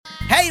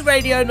Hey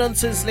Radio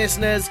Nonsense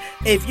listeners,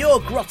 if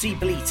your grotty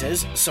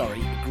bleaters,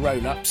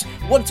 grown-ups,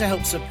 want to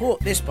help support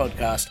this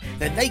podcast,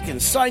 then they can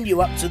sign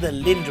you up to the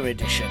Linda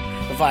Edition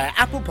via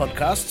Apple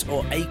Podcasts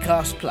or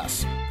Acast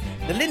Plus.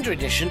 The Linda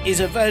Edition is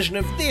a version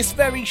of this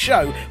very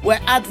show where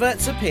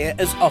adverts appear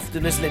as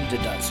often as Linda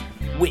does,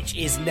 which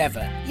is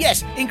never.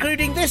 Yes,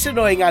 including this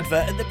annoying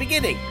advert at the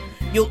beginning.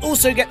 You'll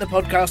also get the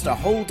podcast a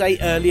whole day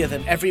earlier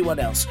than everyone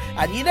else,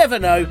 and you never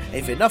know,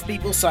 if enough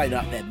people sign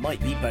up, there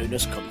might be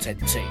bonus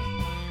content too.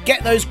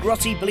 Get those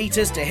grotty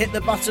bleaters to hit the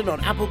button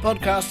on Apple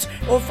Podcasts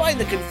or find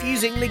the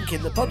confusing link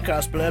in the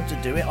podcast blurb to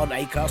do it on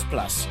Acast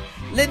Plus.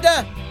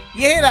 Linda?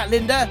 You hear that,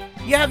 Linda?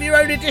 You have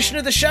your own edition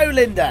of the show,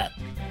 Linda.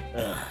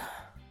 Ugh.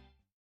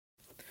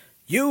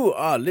 You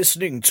are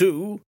listening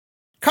to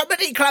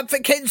Comedy Club for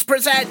Kids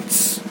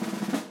presents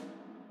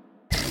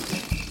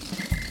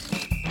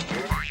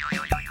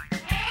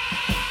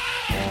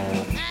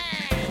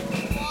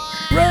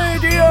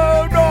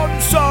Radio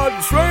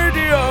Nonsense,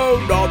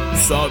 Radio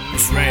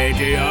Nonsense,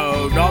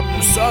 Radio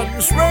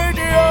Nonsense,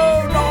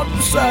 Radio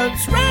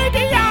Nonsense,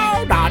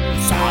 Radio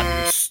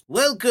Nonsense.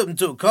 Welcome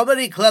to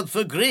Comedy Club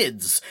for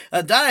Grids,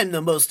 and I'm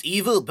the most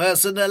evil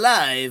person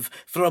alive,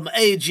 from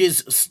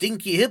ages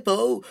Stinky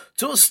Hippo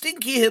to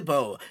Stinky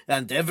Hippo,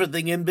 and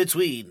everything in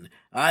between.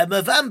 I'm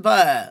a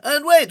vampire,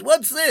 and wait,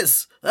 what's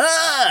this?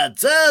 Ah,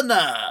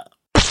 Turner!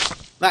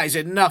 That is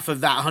enough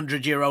of that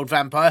 100-year-old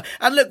vampire.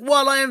 And look,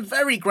 while I am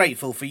very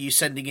grateful for you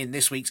sending in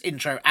this week's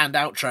intro and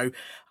outro,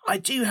 I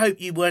do hope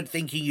you weren't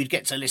thinking you'd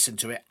get to listen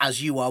to it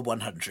as you are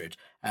 100,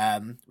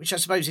 which I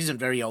suppose isn't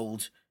very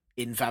old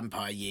in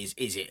vampire years,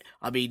 is it?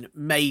 I mean,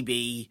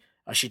 maybe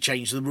I should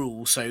change the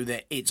rule so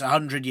that it's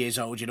 100 years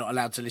old. You're not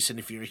allowed to listen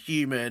if you're a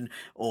human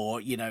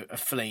or, a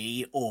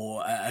flea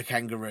or a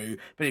kangaroo.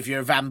 But if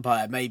you're a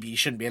vampire, maybe you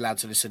shouldn't be allowed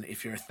to listen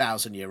if you're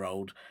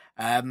 1,000-year-old.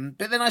 But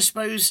then I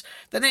suppose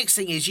the next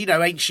thing is,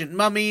 ancient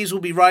mummies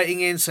will be writing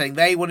in saying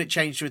they want it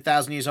changed to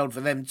 1,000 years old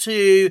for them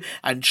too,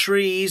 and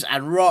trees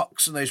and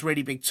rocks and those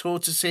really big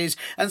tortoises,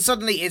 and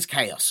suddenly it's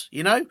chaos,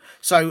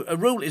 So a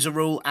rule is a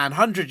rule, and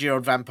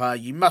 100-year-old vampire,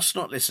 you must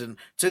not listen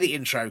to the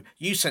intro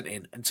you sent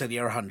in until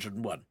you're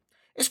 101.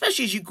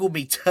 Especially as you call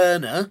me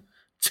Turner.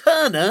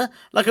 Turner?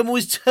 Like I'm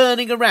always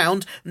turning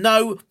around.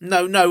 No,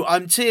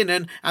 I'm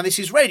Tiernan, and this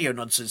is Radio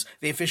Nonsense,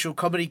 the official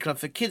Comedy Club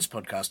for Kids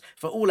podcast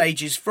for all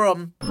ages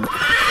from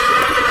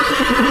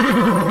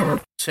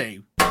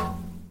 2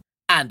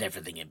 and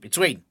everything in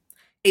between.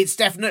 It's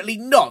definitely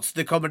not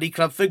the Comedy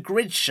Club for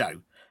Grids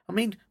show. I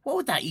mean, what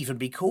would that even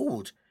be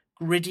called?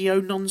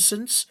 Gridio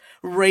Nonsense?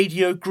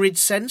 Radio Grid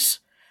Sense?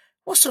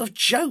 What sort of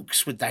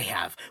jokes would they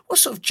have? What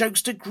sort of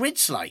jokes do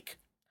grids like?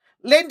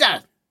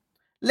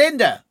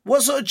 Linda,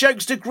 what sort of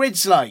jokes do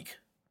grids like?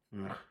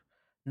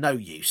 No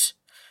use.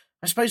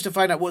 I suppose to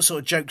find out what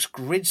sort of jokes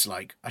grids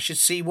like, I should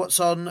see what's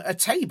on a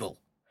table.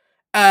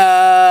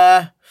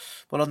 Well,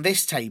 on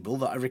this table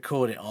that I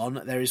record it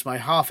on, there is my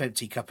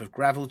half-empty cup of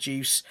gravel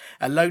juice,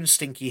 a lone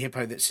stinky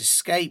hippo that's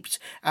escaped,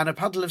 and a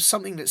puddle of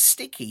something that's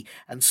sticky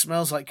and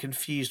smells like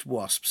confused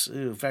wasps.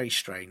 Ooh, very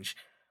strange.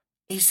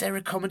 Is there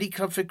a comedy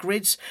club for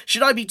grids?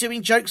 Should I be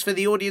doing jokes for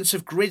the audience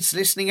of grids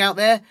listening out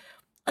there?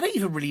 I don't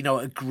even really know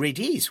what a grid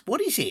is. What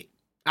is it?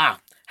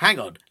 Hang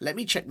on. Let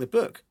me check the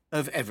book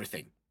of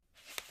everything.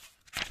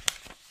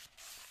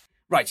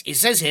 Right, it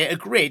says here a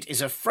grid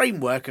is a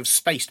framework of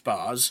spaced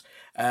bars,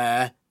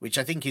 which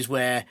I think is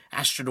where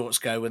astronauts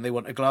go when they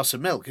want a glass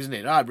of milk, isn't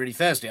it? I'm really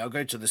thirsty. I'll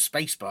go to the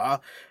space bar.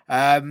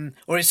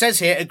 Or it says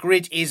here a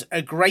grid is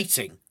a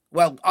grating.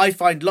 Well, I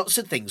find lots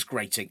of things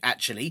grating,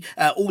 actually.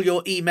 All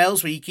your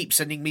emails where you keep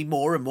sending me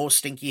more and more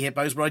stinky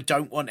hippos where I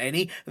don't want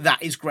any,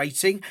 that is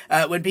grating.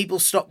 When people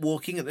stop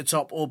walking at the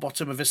top or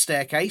bottom of a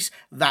staircase,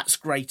 that's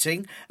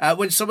grating.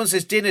 When someone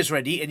says dinner's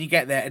ready and you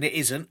get there and it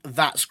isn't,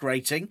 that's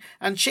grating.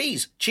 And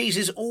cheese. Cheese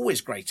is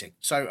always grating.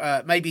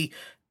 So maybe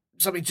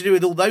something to do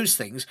with all those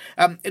things.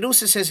 It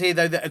also says here,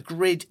 though, that a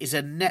grid is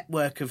a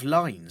network of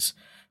lines.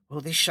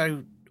 Well, this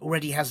show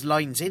already has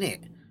lines in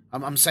it.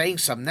 I'm saying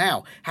some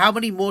now. How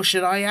many more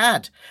should I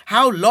add?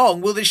 How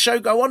long will this show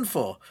go on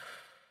for?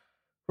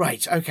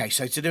 Right, okay,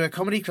 so to do a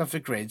comedy club for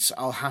grids,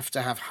 I'll have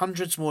to have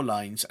hundreds more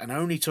lines and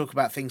only talk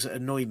about things that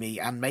annoy me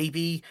and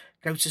maybe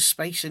go to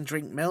space and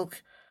drink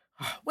milk.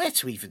 Where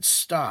to even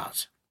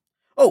start?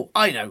 Oh,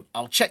 I know.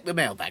 I'll check the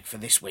mailbag for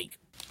this week.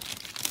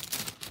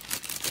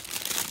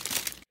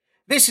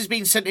 This has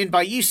been sent in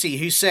by UC,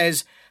 who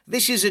says,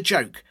 "This is a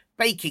joke.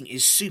 Baking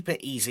is super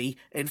easy.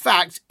 In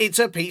fact, it's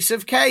a piece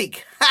of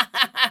cake."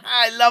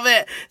 I love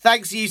it.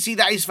 Thanks, UC.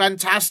 That is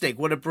fantastic.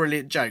 What a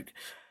brilliant joke.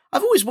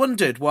 I've always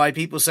wondered why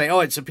people say,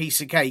 it's a piece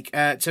of cake,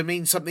 to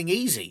mean something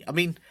easy. I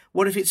mean,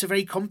 what if it's a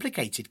very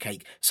complicated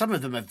cake? Some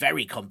of them are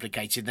very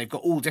complicated. They've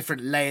got all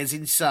different layers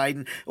inside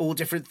and all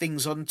different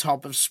things on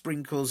top of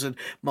sprinkles and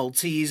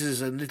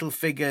Maltesers and little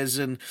figures,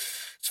 and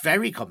it's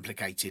very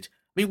complicated.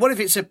 I mean, what if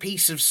it's a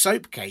piece of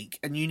soap cake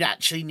and you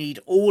actually need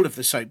all of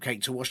the soap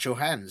cake to wash your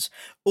hands?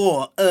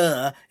 Or,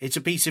 it's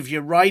a piece of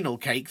urinal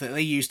cake that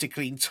they use to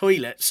clean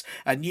toilets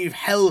and you've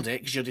held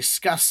it because you're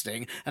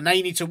disgusting and now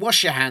you need to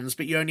wash your hands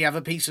but you only have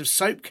a piece of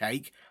soap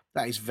cake?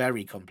 That is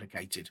very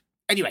complicated.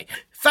 Anyway,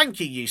 thank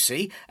you,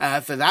 UC,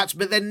 for that,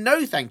 but then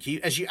no thank you,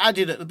 as you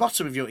added at the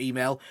bottom of your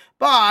email,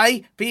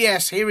 bye,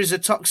 P.S. here is a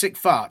toxic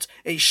fart.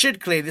 It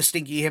should clear the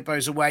stinky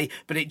hippos away,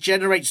 but it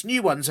generates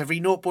new ones every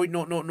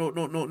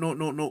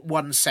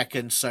 0.0000001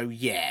 second, so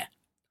yeah.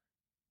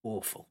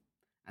 Awful.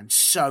 And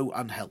so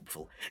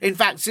unhelpful. In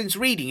fact, since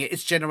reading it,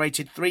 it's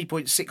generated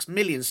 3.6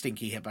 million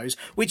stinky hippos,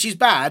 which is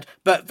bad,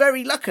 but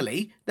very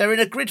luckily, they're in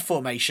a grid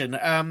formation,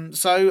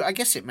 so I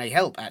guess it may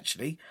help,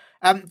 actually.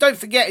 Don't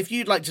forget, if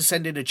you'd like to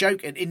send in a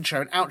joke, an intro,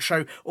 an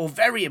outro, or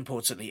very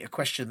importantly, a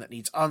question that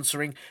needs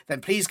answering,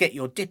 then please get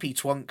your dippy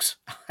twonks,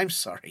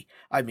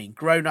 I mean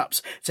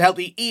grown-ups, to help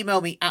you email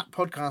me at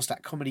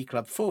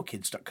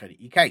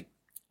podcast@comedyclub4kids.co.uk.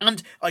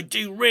 And I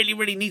do really,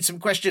 really need some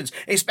questions,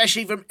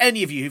 especially from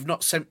any of you who've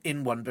not sent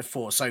in one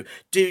before, so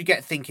do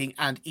get thinking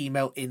and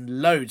email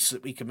in loads so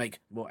that we can make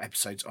more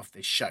episodes of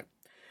this show.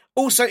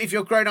 Also, if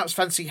your grown-ups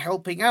fancy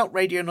helping out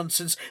Radio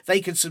Nonsense,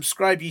 they can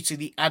subscribe you to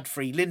the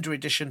ad-free Linda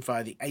edition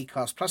via the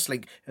Acast Plus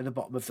link at the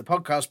bottom of the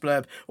podcast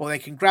blurb, or they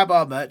can grab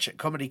our merch at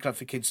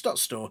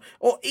comedyclubforkids.store,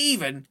 or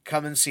even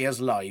come and see us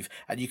live,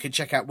 and you can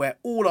check out where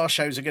all our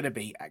shows are going to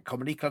be at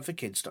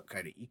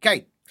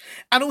comedyclubforkids.co.uk.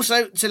 And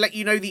also, to let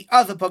you know, the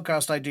other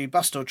podcast I do,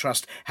 Bust or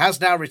Trust,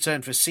 has now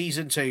returned for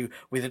Season 2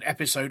 with an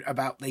episode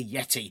about the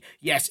Yeti.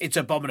 Yes, it's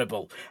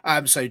abominable,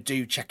 so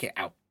do check it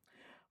out.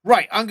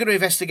 Right, I'm going to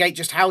investigate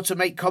just how to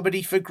make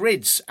comedy for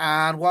grids,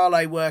 and while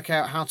I work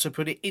out how to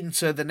put it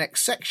into the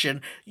next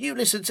section, you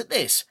listen to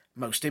this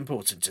most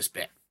importantest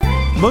bit.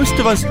 Most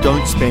of us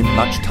don't spend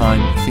much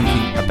time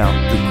thinking about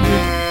the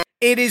grid.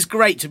 It is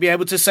great to be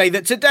able to say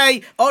that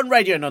today on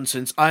Radio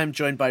Nonsense I am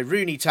joined by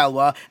Runi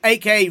Talwar,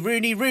 aka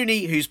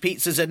Rooney, whose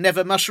pizzas are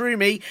never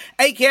mushroomy,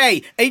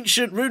 aka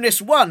Ancient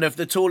Runis One of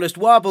the tallest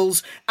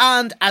warbles,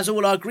 and as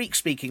all our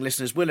Greek-speaking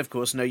listeners will of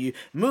course know you,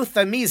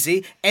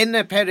 Muthamizi en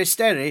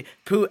peristere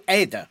pu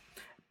eda.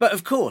 But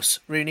of course,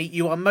 Runi,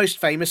 you are most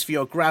famous for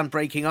your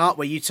groundbreaking art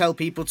where you tell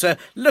people to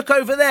look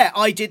over there,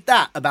 I did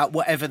that, about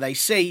whatever they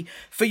see,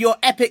 for your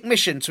epic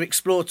mission to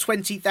explore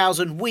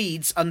 20,000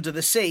 weeds under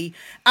the sea,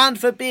 and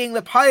for being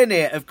the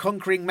pioneer of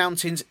conquering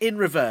mountains in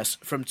reverse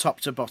from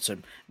top to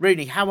bottom.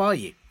 Runi, how are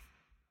you?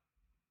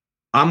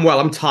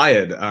 I'm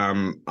tired.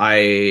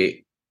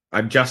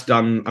 I've just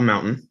done a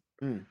mountain.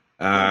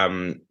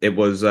 It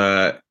was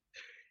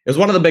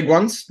one of the big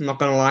ones, I'm not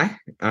gonna lie.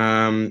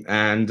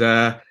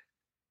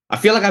 I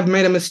feel like I've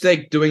made a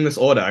mistake doing this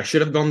order. I should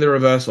have gone the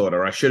reverse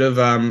order. I should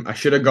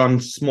have gone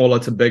smaller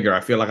to bigger.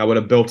 I feel like I would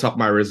have built up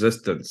my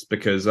resistance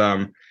because,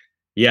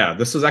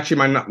 this was actually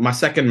my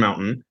second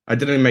mountain. I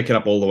didn't make it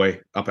up all the way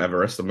up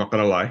Everest. I'm not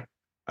gonna lie.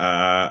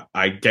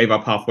 I gave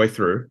up halfway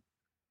through,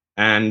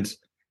 and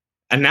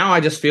now I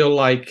just feel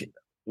like,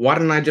 why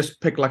didn't I just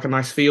pick like a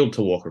nice field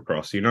to walk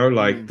across? You know,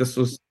 like this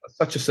was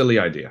such a silly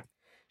idea.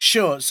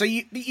 Sure. So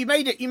you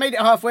made it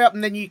halfway up,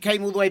 and then you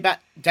came all the way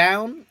back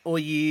down, or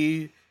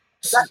you.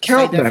 Does that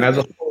count then as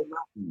a whole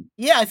mountain?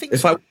 Yeah, I think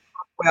if I went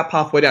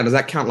halfway down, does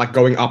that count like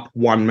going up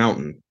one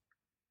mountain?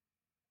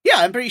 Yeah,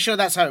 I'm pretty sure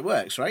that's how it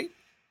works, right?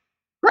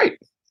 Great.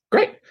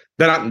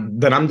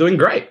 Then I'm doing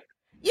great.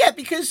 Yeah,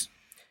 because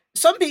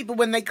some people,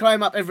 when they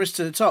climb up Everest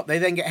to the top, they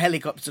then get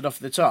helicoptered off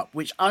the top,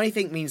 which I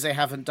think means they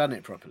haven't done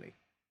it properly.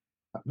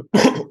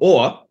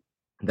 Or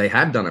they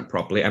had done it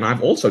properly, and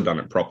I've also done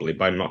it properly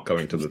by not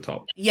going to the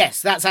top. Yes,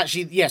 that's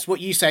actually,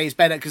 what you say is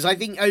better, because I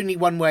think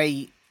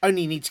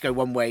only need to go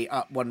one way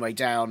up, one way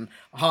down,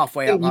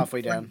 halfway up,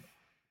 halfway down.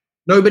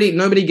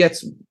 Nobody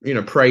gets,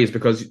 praise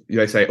because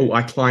they say, "Oh,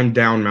 I climbed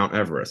down Mount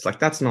Everest." Like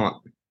that's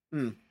not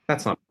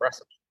impressive.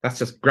 That's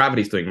just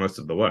gravity's doing most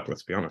of the work.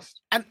 Let's be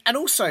honest. And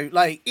also,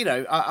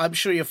 I'm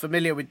sure you're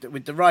familiar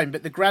with the rhyme,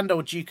 but the Grand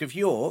Old Duke of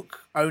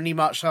York only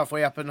marched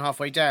halfway up and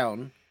halfway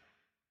down,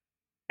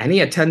 and he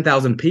had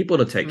 10,000 people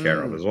to take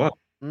care of as well.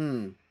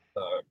 So,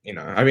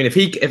 I mean, if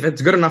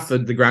it's good enough for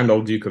the Grand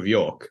Old Duke of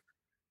York.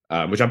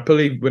 Which I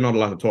believe we're not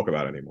allowed to talk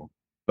about anymore.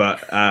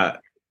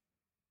 But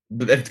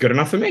it's good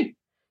enough for me.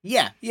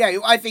 Yeah.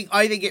 I think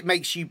it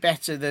makes you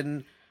better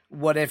than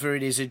whatever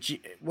it is.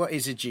 What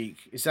is a duke?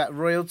 Is that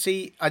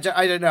royalty? I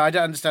don't know. I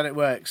don't understand how it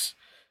works.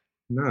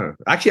 No,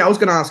 actually, I was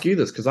going to ask you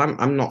this because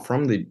I'm not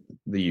from the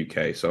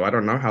UK, so I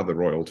don't know how the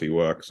royalty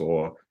works,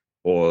 or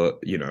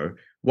what's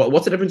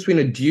the difference between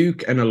a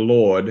duke and a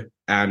lord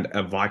and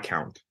a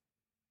viscount?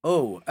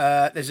 Oh,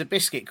 there's a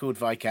biscuit called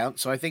Viscount,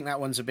 so I think that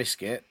one's a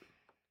biscuit.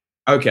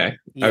 Okay.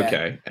 Yeah.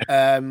 Okay.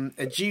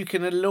 A duke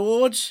and a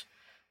lord.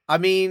 I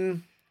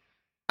mean,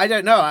 I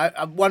don't know.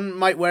 One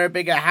might wear a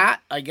bigger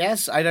hat, I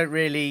guess. I haven't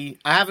really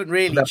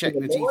checked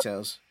the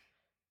details.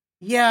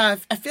 Yeah,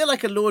 I feel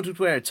like a lord would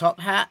wear a top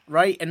hat,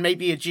 right? And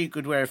maybe a duke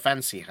would wear a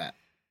fancy hat.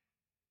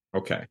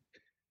 Okay.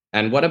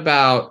 And what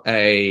about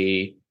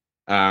and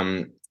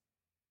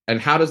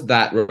how does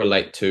that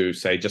relate to,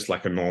 say, just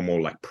like a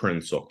normal like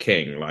prince or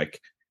king?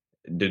 Like,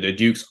 do the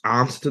dukes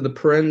answer to the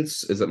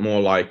prince? Is it more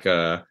like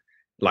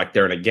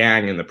they're in a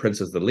gang and the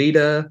prince is the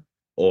leader,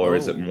 or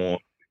is it more,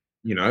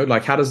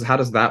 like how does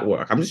that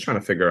work? I'm just trying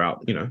to figure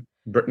out,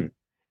 Britain.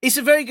 It's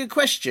a very good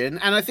question,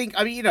 and I think,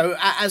 I mean,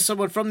 as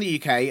someone from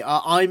the UK,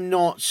 I'm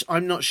not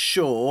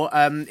sure.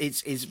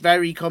 It's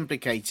very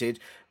complicated,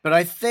 but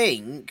I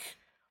think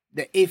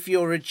that if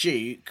you're a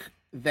duke,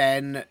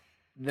 then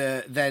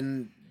the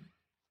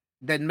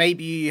then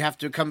maybe you have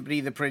to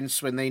accompany the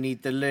prince when they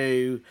need the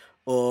loo,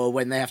 or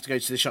when they have to go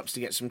to the shops to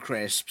get some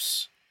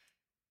crisps.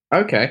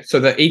 Okay, so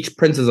that each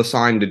prince is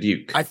assigned a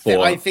duke I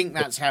think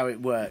that's how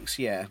it works.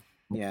 Yeah,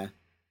 yeah,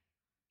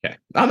 Okay.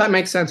 Oh, that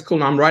makes sense. Cool.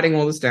 Now I'm writing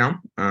all this down.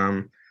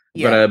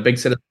 I've got yeah. a big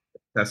citizen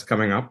test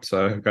coming up,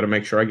 so I've got to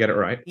make sure I get it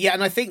right. Yeah,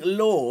 and I think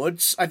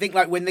lords, I think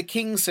like when the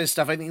king says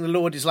stuff, I think the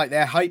lord is like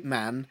their hype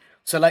man.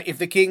 So like if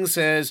the king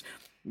says,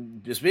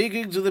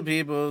 speaking to the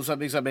people,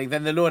 something,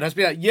 then the lord has to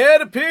be like, yeah,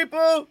 the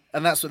people,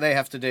 and that's what they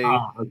have to do.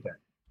 Ah, okay.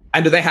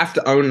 And do they have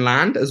to own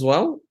land as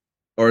well,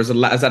 or is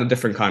that a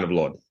different kind of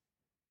lord?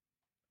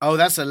 Oh,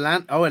 that's a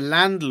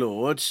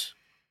landlord.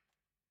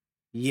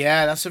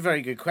 Yeah, that's a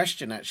very good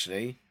question,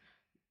 actually.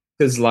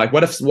 Because like,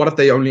 what if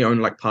they only own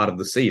like part of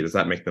the sea? Does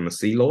that make them a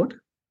sea lord?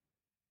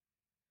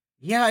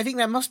 Yeah, I think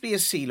that must be a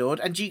sea lord.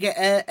 And do you get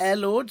air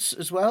lords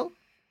as well?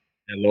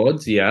 They're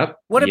lords, yeah,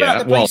 What about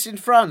yeah. the Well, place in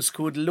France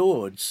called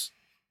Lords?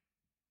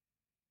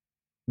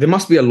 there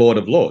must be a lord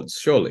of lords,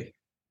 surely.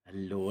 A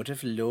lord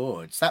of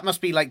lords. That must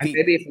be like And the.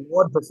 maybe if a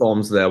lord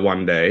performs there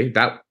one day,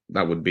 that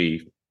would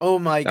be Oh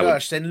my that would.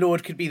 gosh! Then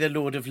Lord could be the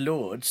Lord of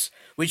Lords,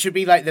 which would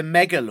be like the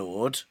Mega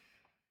Lord.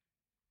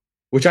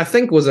 Which I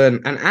think was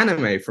an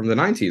anime from the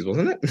 90s,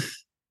 wasn't it?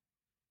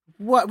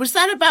 What was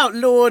that about?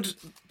 Lord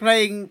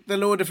playing the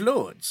Lord of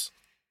Lords?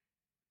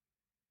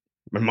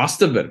 It must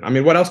have been. I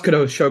mean, what else could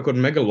a show called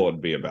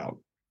Megalord be about?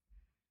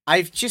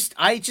 I just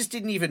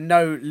didn't even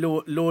know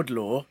Lord.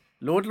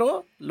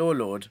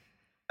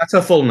 That's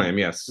her full name,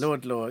 yes.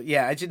 Lord.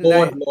 Yeah, I didn't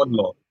Lord,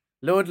 know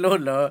Lord,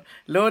 Lord.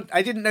 Lord.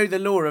 I didn't know the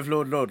law of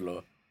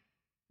Lord.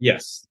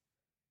 Yes.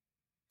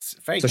 It's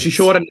very So good. she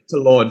shortened it to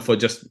Lord for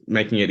just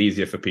making it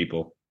easier for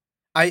people.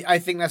 I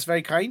think that's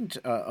very kind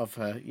of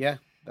her. Yeah,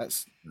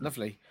 that's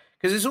lovely.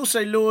 Because there's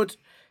also Lord.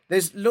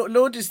 There's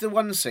Lord is the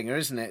one singer,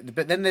 isn't it?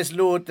 But then there's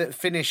Lord, that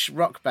Finnish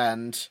rock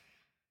band,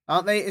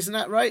 aren't they? Isn't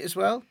that right as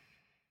well?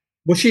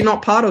 Was she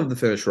not part of the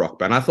Finnish rock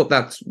band? I thought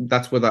that's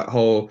where that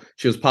whole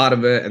she was part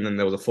of it, and then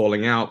there was a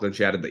falling out. Then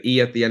she added the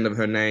e at the end of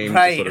her name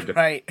to sort of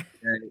Right.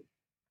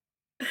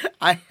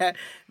 I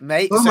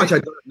mate. so So much I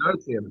don't know,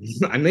 Tim.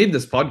 I need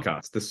this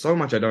podcast. There's so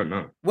much I don't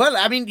know. well,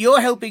 I mean, you're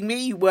helping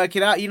me work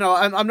it out.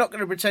 I'm not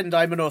going to pretend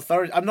I'm an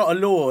authority. I'm not a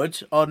lord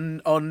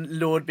on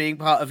Lord being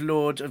part of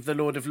Lord of the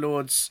Lord of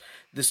Lords,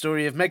 the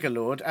story of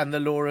Megalord, and the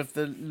lore of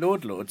the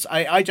Lords.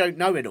 I don't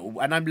know it all,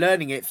 and I'm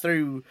learning it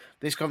through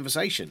this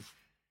conversation.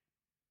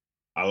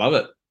 I love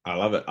it. I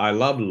love it. I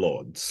love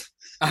lords.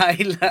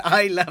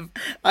 I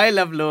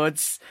love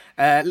lords.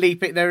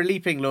 Leaping, there are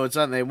leaping lords,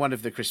 aren't they? In one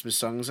of the Christmas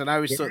songs, and I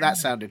always thought that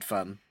sounded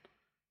fun.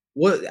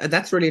 Well,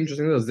 that's really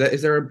interesting.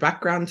 Is there a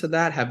background to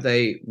that?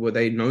 Were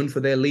they known for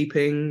their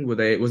leaping? Was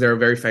there a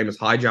very famous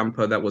high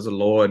jumper that was a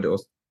lord, or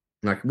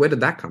like where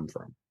did that come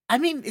from? I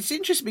mean, it's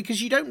interesting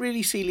because you don't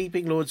really see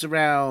leaping lords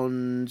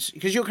around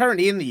because you're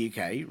currently in the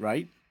UK,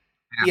 right?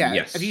 Yeah.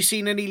 Yes. Have you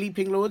seen any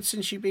leaping lords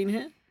since you've been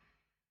here?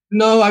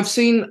 No, I've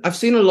seen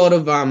a lot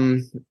of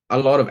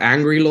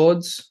angry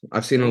lords.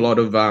 I've seen a lot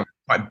of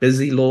quite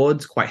busy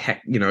lords, quite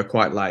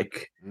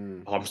like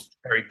oh, I'm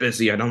very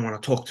busy. I don't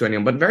want to talk to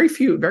anyone. But very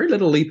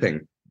little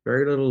leaping.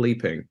 Very little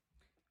leaping.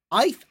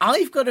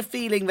 I've got a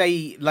feeling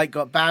they like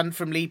got banned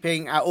from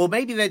leaping, or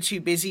maybe they're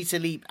too busy to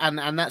leap, and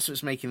that's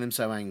what's making them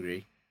so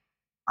angry.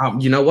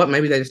 You know what?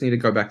 Maybe they just need to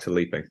go back to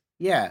leaping.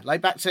 Yeah,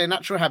 like back to their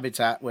natural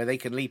habitat where they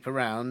can leap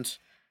around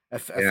a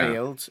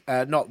field,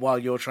 not while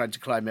you're trying to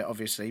climb it,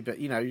 obviously, but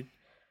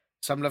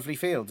some lovely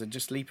field and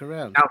just leap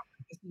around. Now,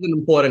 this is an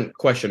important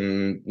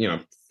question.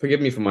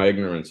 Forgive me for my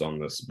ignorance on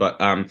this, but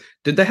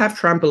did they have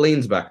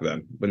trampolines back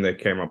then when they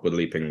came up with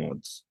leaping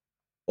lords,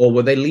 or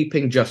were they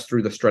leaping just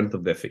through the strength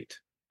of their feet?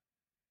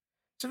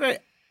 It's a very,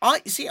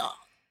 I see.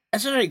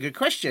 That's a very good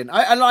question.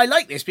 I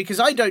like this because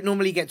I don't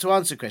normally get to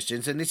answer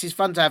questions, and this is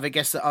fun to have a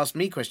guest that asks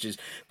me questions.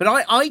 But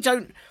I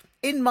don't.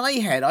 In my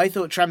head, I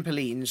thought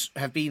trampolines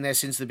have been there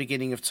since the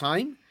beginning of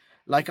time.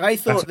 Like I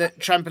thought that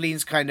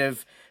trampolines kind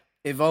of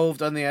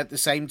evolved at the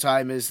same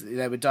time as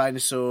there were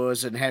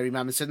dinosaurs and hairy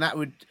mammoths, and that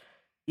would,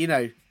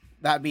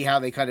 that'd be how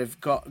they kind of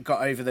got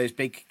over those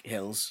big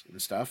hills and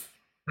stuff.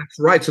 That's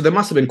right. So there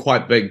must have been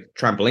quite big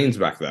trampolines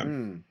back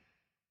then.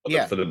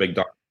 Yeah, for the big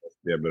dinosaurs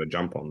to be able to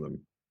jump on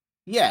them.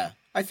 Yeah,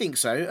 I think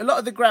so. A lot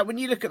of the ground, when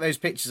you look at those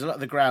pictures, a lot of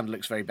the ground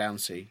looks very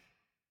bouncy.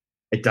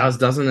 It does,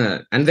 doesn't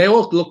it? And they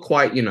all look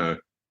quite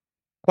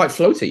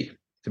floaty,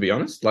 to be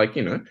honest. Like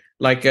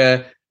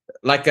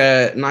like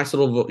a nice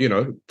little,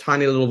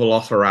 tiny little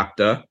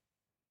velociraptor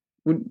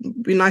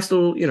would be nice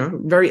little,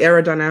 very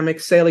aerodynamic,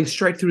 sailing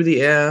straight through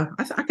the air.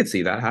 I could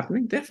see that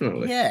happening,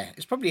 definitely. Yeah,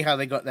 it's probably how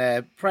they got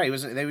their prey,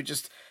 wasn't it? They were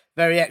just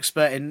very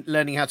expert in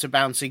learning how to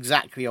bounce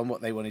exactly on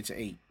what they wanted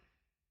to eat.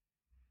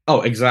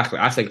 Oh, exactly.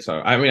 I think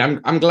so. I mean,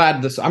 I'm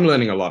glad I'm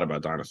learning a lot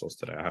about dinosaurs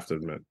today, I have to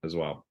admit as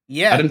well.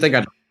 Yeah. I didn't think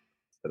I'd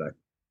today.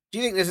 Do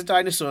you think there's a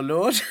dinosaur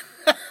lord?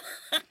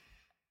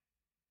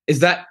 is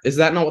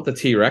that not what the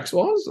T-Rex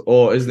was,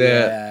 or is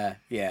there?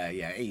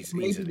 Yeah.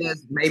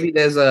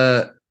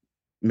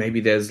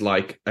 Maybe there's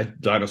like a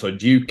dinosaur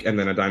duke and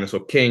then a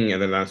dinosaur king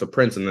and then a dinosaur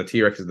prince, and the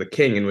T-Rex is the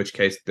king. In which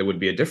case, there would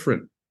be a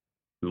different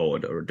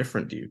lord or a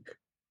different duke.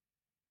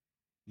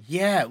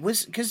 Yeah,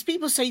 was because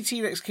people say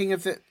T-Rex king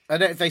of the. I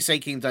don't know if they say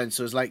king of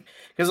dinosaurs, like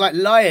because like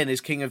lion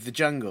is king of the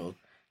jungle.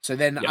 So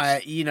then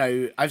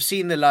Yes. I've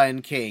seen the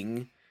Lion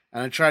King,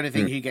 and I'm trying to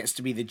think Mm. who gets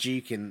to be the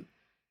duke in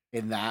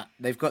that.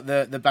 They've got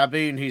the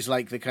baboon who's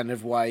like the kind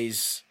of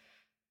wise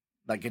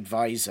like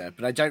advisor,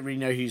 but I don't really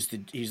know who's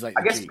like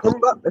I the guess duke.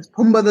 Pumbaa. It's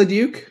Pumbaa the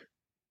duke.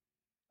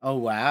 Oh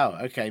wow,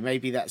 okay,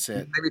 maybe that's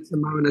it. Maybe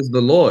Timon is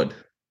the lord.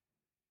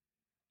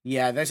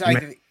 Yeah, there's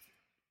Maybe,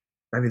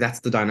 maybe that's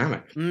the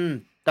dynamic.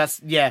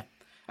 that's yeah.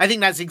 I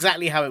think that's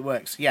exactly how it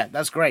works. Yeah,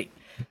 that's great.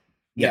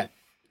 Yeah, Yeah,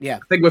 yeah.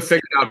 I think we've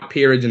figured out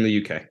peerage in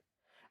the UK.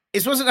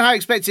 It wasn't how I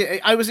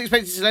expected. I was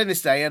expecting to learn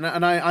this day, and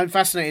I'm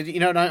fascinated.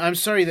 And I'm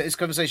sorry that this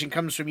conversation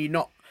comes from you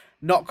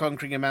not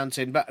conquering a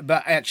mountain, but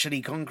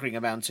actually conquering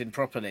a mountain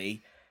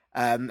properly.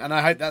 And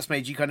I hope that's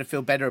made you kind of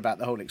feel better about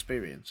the whole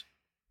experience.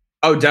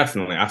 Oh,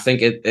 definitely. I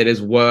think it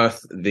is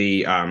worth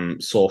the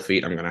sore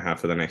feet I'm going to have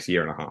for the next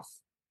year and a half.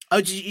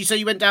 Oh, did you? So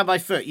you went down by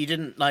foot. You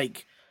didn't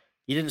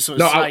sort of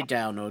No, slide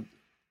down, or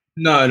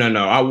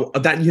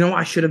no.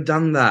 I should have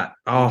done that.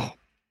 Oh,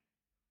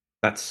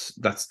 that's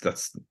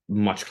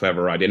much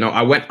cleverer idea. No,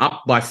 I went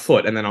up by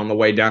foot, and then on the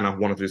way down, I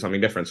wanted to do something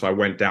different, so I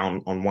went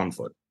down on one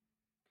foot.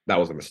 That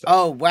was a mistake.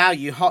 oh wow,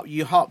 you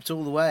hopped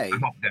all the way. I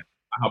hopped down.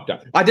 I hopped down.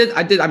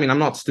 I did. I mean, I'm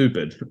not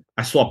stupid.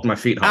 I swapped my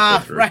feet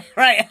halfway through.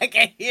 Right,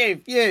 okay,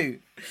 you,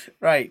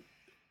 right.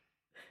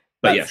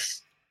 But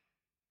That's-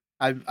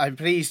 yes, I'm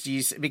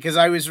pleased because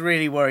I was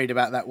really worried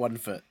about that 1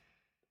 foot.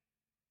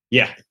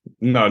 yeah.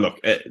 No, look,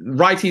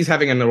 righty's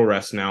having a little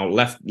rest now.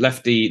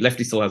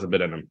 Lefty still has a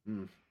bit in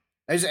him.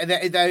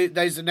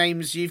 Those are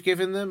names you've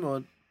given them,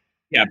 or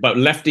Yeah, but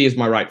lefty is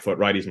my right foot,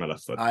 righty's my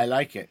left foot. I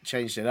like it.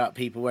 Changed it up.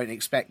 People won't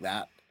expect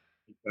that.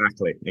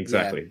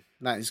 Exactly. Yeah,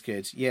 that is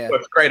good. Yeah. So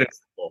it's great at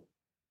football.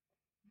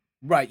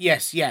 Right.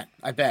 Yes. Yeah.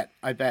 I bet.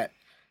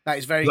 That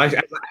is very Like, good.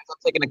 as I'm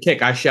taking a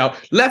kick, I shout,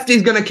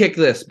 "Lefty's gonna kick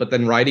this," but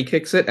then righty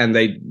kicks it, and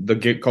the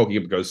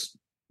goalkeeper goes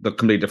the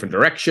completely different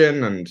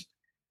direction, and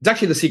it's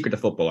actually the secret to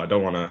football. I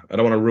don't want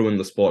to ruin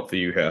the sport for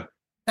you here.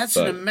 That's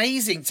but- an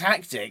amazing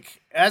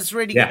tactic. That's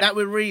really Yeah. good. That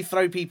would really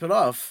throw people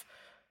off.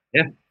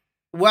 Yeah.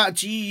 Well,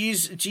 do you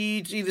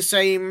do the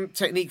same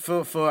technique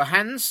for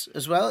hands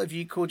as well? Have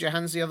you called your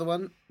hands the other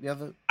one? The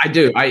other I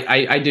do.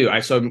 I do.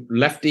 So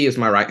lefty is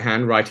my right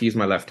hand, righty is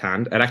my left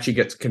hand. It actually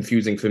gets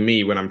confusing for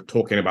me when I'm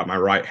talking about my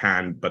right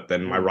hand, but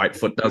then my right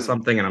foot does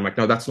something, and I'm like,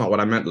 no, that's not what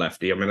I meant,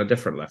 lefty. I meant a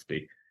different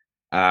lefty.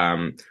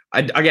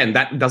 Again,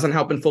 that doesn't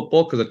help in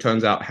football because it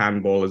turns out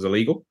handball is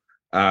illegal.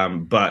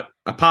 But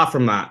apart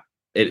from that,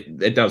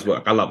 it does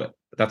work. I love it.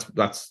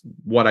 That's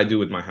what I do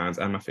with my hands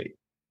and my feet.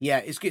 Yeah,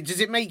 it's good.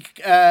 Does it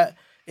make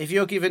if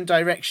you're given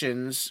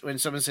directions when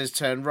someone says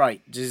turn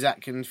right, does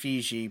that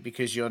confuse you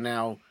because you're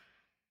now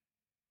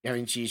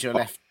having to use your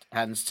left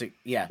hands to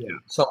yeah.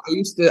 So I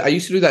used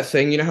to do that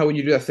thing. You know how when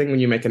you do that thing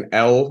when you make an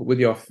L with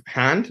your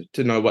hand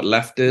to know what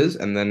left is,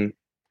 and then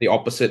the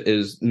opposite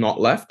is not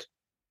left?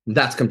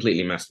 That's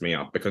completely messed me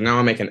up because now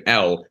I make an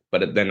L,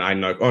 but then I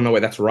know, oh no,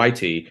 wait, that's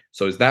righty.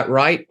 So is that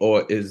right,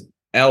 or is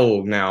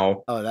L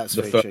now? Oh, that's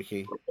the very first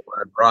tricky.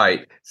 word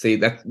right? See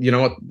that you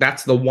know what?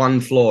 That's the one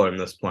flaw in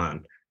this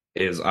plan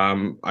is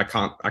I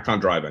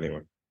can't drive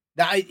anywhere.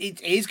 That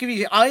it is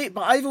confusing.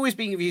 I've always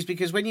been confused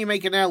because when you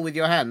make an L with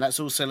your hand, that's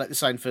also like the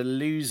sign for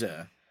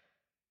loser.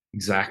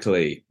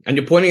 Exactly, and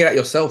you're pointing it at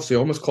yourself, so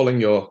you're almost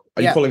calling you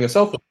calling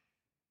yourself?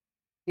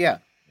 Yeah.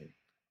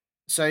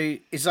 So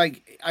it's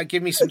like,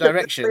 give me some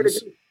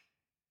directions.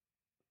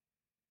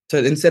 So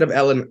instead of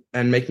L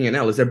and making an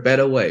L, is there a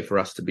better way for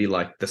us to be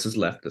like, this is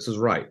left, this is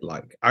right?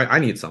 Like, I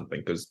need something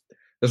because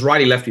this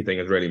righty lefty thing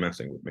is really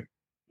messing with me.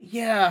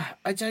 Yeah,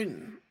 I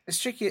don't. It's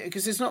tricky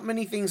because there's not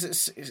many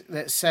things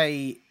that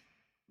say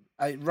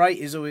right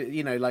is always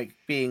like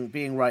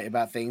being right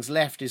about things.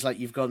 Left is like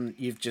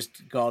you've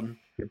just gone.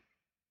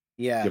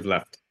 Yeah, You've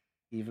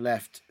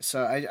left.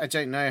 So I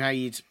don't know how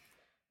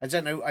I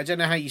don't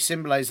know how you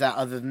symbolize that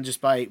other than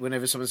just by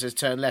whenever someone says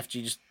turn left,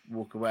 you just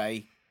walk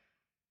away.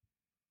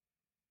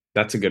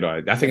 That's a good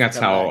idea. I think that's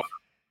how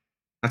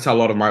a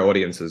lot of my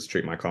audiences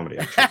treat my comedy.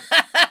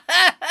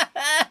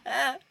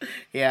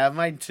 Yeah,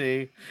 mine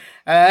too.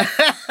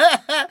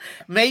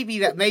 Maybe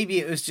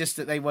it was just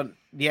that they want,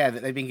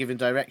 that they've been given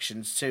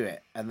directions to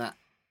it, and that.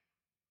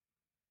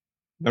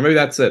 Now maybe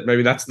that's it.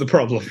 Maybe that's the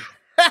problem.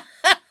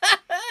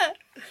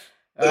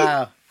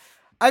 Wow.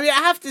 I mean, I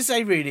have to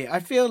say, Runi, I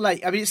feel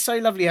like, it's so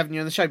lovely having you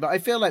on the show, but I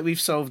feel like we've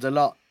solved a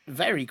lot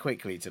very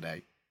quickly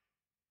today.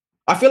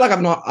 I feel like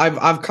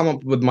I've come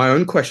up with my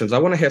own questions. I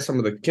want to hear some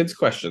of the kids'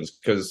 questions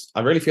because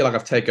I really feel like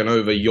I've taken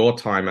over your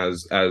time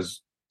as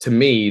to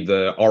me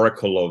the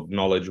oracle of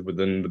knowledge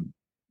within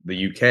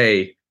the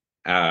UK,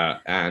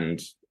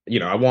 and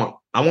I want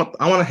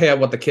to hear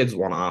what the kids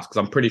want to ask, because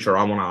I'm pretty sure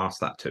I want to ask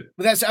that too.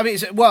 But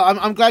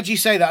I'm glad you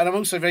say that, and I'm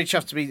also very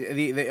chuffed to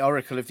be the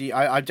oracle of the.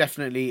 I'm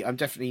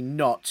definitely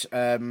not.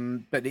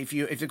 But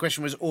if the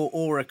question was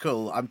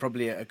oracle, I'm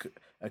probably a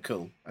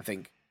cool, I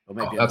think, or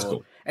maybe that's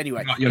cool.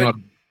 Anyway, you're not.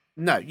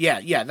 No,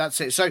 yeah,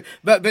 that's it. So,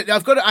 but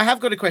I have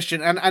got a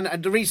question,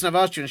 and the reason I've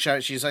asked you on the show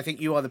actually is I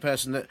think you are the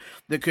person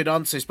that could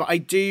answer this. But I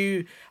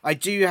do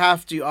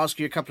have to ask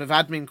you a couple of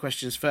admin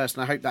questions first,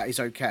 and I hope that is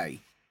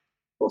okay.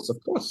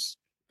 Of course.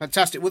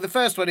 Fantastic. Well, the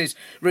first one is,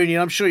 Runi,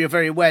 and I'm sure you're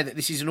very aware that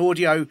this is an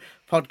audio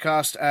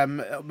podcast.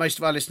 Most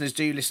of our listeners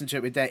do listen to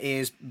it with their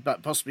ears,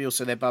 but possibly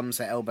also their bums,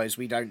 their elbows.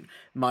 We don't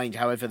mind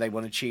however they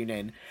want to tune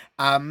in.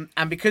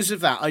 And because of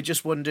that, I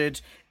just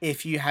wondered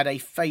if you had a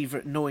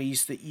favourite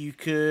noise that you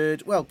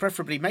could, well,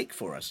 preferably make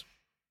for us.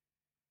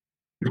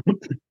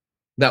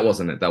 That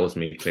wasn't it. That was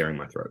me clearing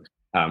my throat.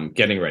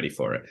 Getting ready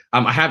for it.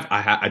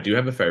 I do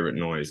have a favourite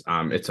noise.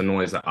 It's a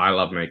noise that I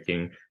love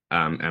making,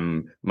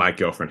 and my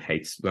girlfriend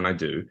hates when I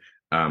do.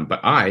 But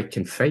I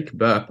can fake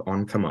burp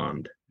on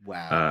command.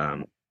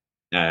 Wow.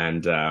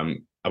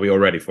 Are we all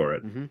ready for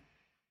it? Mm-hmm.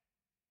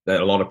 There's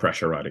a lot of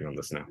pressure riding on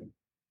this now.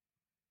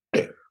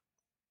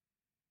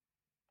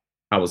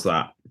 How was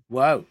that?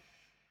 Whoa.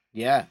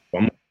 Yeah.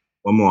 One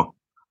more.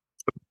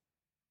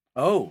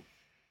 Oh.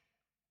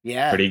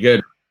 Yeah. Pretty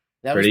good.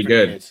 That was pretty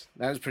good.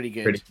 That was pretty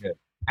good. Pretty good.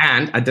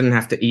 And I didn't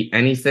have to eat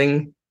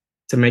anything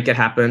to make it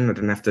happen. I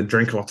didn't have to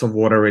drink lots of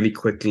water really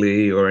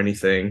quickly or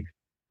anything.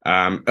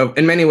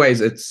 In many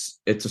ways, it's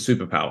a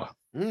superpower.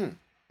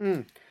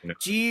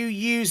 Do you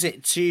use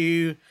it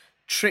to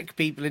trick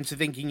people into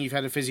thinking you've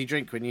had a fizzy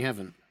drink when you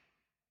haven't?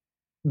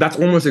 That's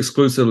almost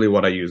exclusively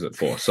what I use it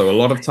for. So a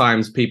lot of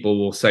times people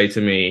will say to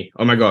me,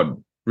 "Oh my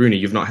God, Runi,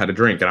 you've not had a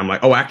drink." And I'm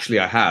like, "Oh, actually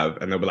I have."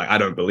 And they'll be like, "I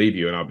don't believe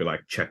you." And I'll be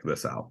like, "Check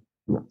this out."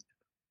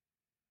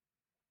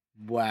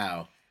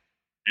 Wow.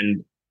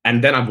 And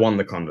then I've won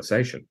the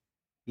conversation.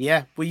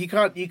 Yeah. Well, you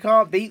can't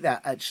beat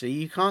that, actually.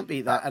 You can't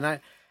beat that. And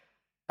I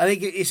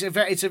think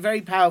it's a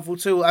very powerful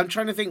tool. I'm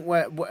trying to think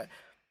where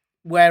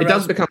it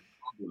does become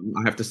a problem,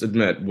 I have to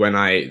admit,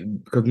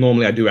 because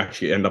normally I do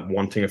actually end up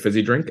wanting a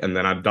fizzy drink, and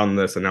then I've done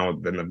this, and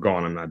then I've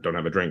gone and I don't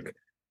have a drink.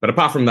 But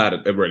apart from that,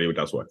 it really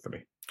does work for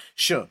me.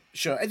 Sure.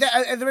 Are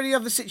there any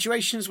other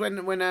situations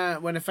when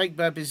a fake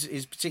burp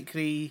is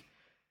particularly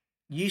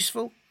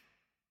useful?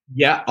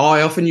 Yeah,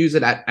 I often use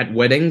it at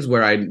weddings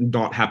where I'm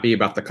not happy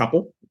about the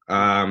couple.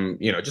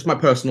 Just my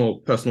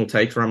personal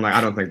takes where I'm like,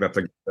 I don't think that's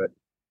a good fit.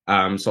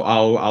 So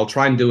I'll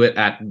try and do it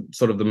at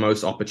sort of the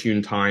most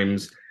opportune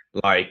times.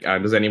 Like,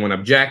 does anyone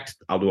object?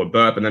 I'll do a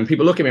burp, and then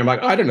people look at me. I'm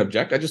like, oh, I didn't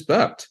object. I just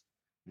burped.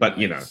 But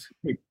nice.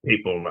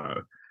 People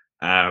know.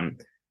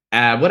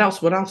 What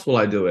else will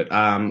I do it?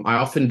 I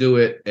often do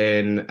it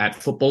at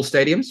football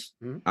stadiums.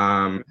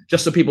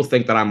 Just so people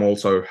think that I'm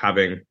also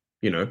having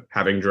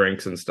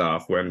drinks and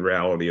stuff, when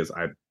reality is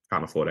I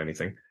can't afford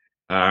anything.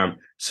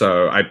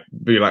 So I'd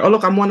be like, oh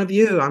look, I'm one of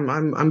you. I'm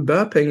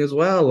burping as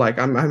well. Like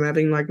I'm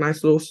having like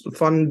nice little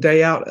fun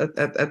day out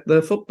at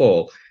the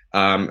football.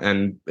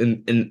 And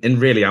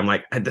really, I'm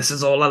like, this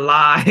is all a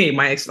lie.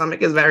 My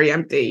stomach is very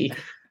empty.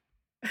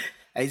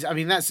 I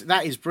mean,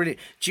 that is brilliant.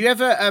 Do you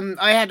ever?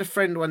 I had a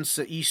friend once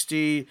that used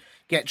to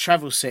get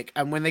travel sick,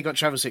 and when they got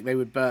travel sick, they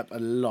would burp a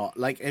lot.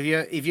 Like, have you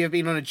ever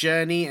been on a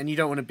journey and you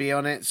don't want to be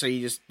on it, so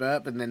you just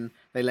burp, and then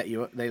they let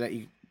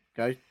you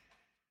go?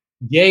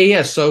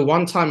 Yeah. So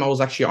one time I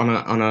was actually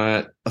on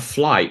a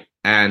flight,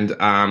 and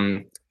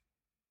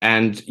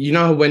you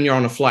know when you're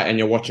on a flight and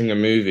you're watching a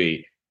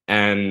movie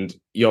and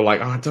you're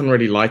like, oh, I don't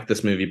really like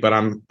this movie, but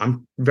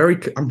I'm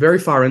very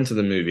far into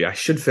the movie. I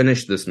should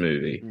finish this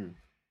movie.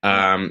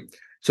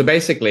 So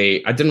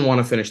basically, I didn't want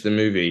to finish the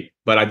movie,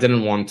 but I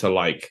didn't want to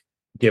like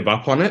give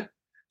up on it.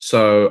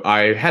 So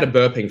I had a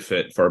burping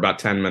fit for about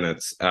 10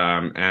 minutes.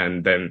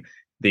 And then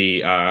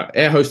the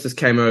air hostess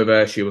came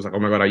over. She was like, oh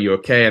my God, are you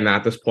okay? And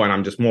at this point,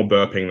 I'm just more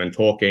burping than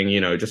talking,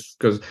 just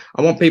because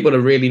I want people to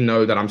really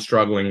know that I'm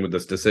struggling with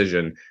this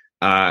decision.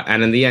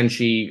 And in the end,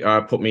 she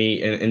put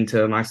me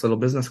into a nice little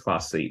business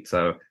class seat.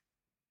 So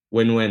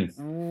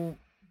win-win.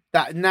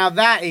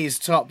 That is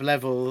top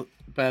level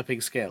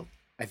burping skill,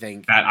 I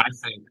think.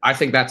 I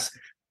think that's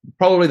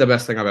probably the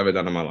best thing I've ever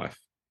done in my life.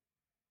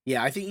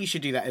 Yeah, I think you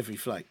should do that every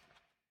flight.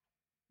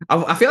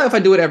 I feel like if I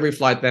do it every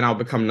flight, then I'll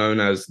become known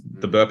as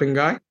the burping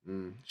guy.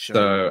 Sure.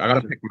 So I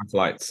got to pick my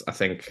flights. I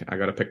think I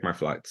got to pick my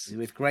flights.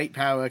 With great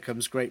power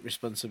comes great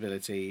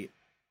responsibility.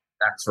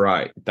 That's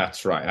right.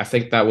 I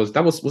think that was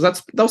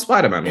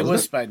Spider-Man. It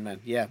was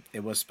Spider-Man. Yeah,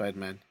 it was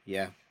Spider-Man.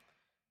 Yeah.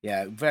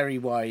 Very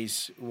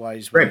wise.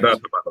 Great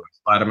burp, by the way,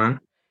 Spider-Man.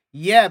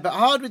 Yeah, but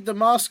hard with the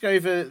mask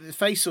over the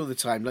face all the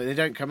time. Like they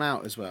don't come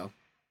out as well.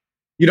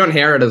 You don't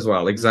hear it as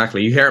well.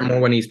 Exactly. You hear it more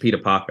when he's Peter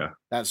Parker.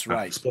 That's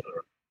right.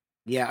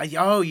 Yeah.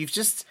 Oh,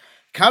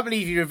 can't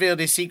believe you revealed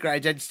his secret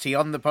identity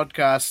on the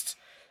podcast.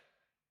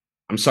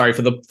 I'm sorry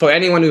for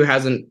anyone who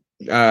hasn't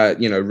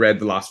read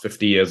the last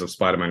 50 years of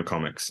Spider-Man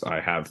comics. I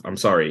have. I'm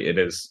sorry. It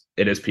is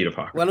Peter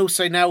Parker. Well,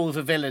 also now all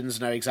the villains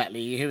know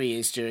exactly who he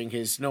is during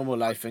his normal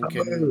life and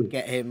can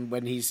get him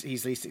when he's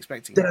least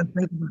expecting it. Didn't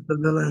think about the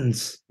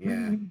villains.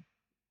 Yeah.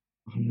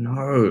 Oh,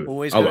 no.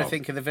 Always got to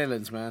think of the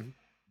villains, man.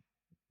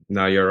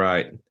 No, you're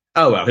right.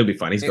 Oh, well, he'll be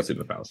fine. He's got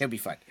superpowers. He'll be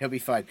fine. He'll be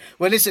fine.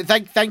 Well, listen,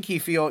 thank you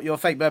for your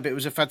fake burp. It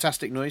was a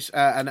fantastic noise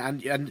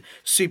and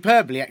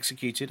superbly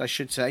executed, I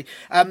should say.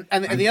 And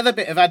the other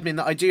bit of admin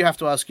that I do have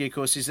to ask you, of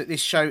course, is that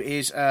this show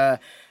is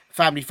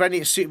family friendly.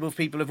 It's suitable for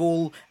people of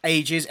all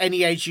ages,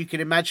 any age you can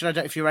imagine. I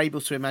don't know if you're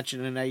able to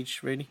imagine an age,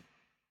 Rooney.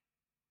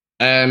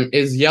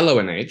 Is yellow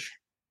an age?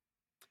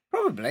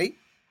 Probably.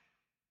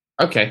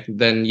 Okay,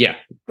 then yeah.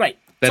 Great.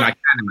 Then I can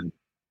imagine.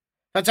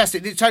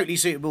 Fantastic. It's totally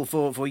suitable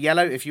for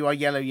yellow. If you are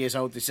yellow years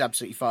old, this is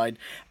absolutely fine.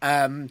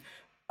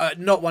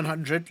 Not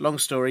 100, long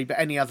story, but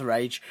any other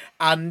age.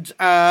 And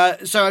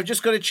so I've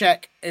just got to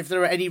check if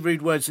there are any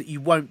rude words that you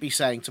won't be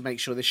saying to make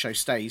sure this show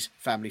stays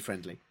family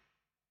friendly.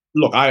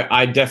 Look,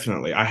 I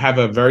definitely, I have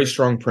a very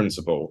strong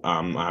principle.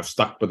 I've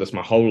stuck with this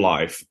my whole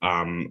life.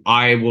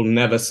 I will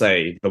never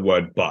say the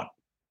word but,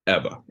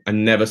 ever. I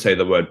never say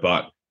the word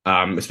but.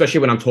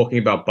 Especially when I'm talking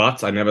about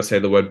butts, I never say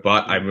the word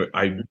but.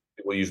 I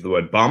will use the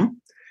word bum.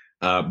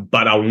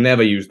 But I'll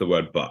never use the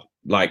word but.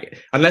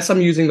 Like, unless I'm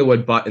using the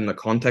word but in the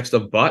context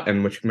of but,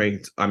 and which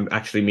means I'm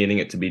actually meaning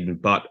it to be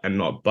but and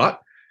not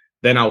but,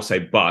 then I'll say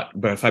but.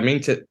 But if I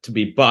mean to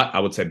be but, I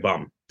would say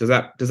bum. Does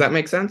that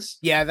make sense?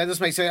 Yeah, that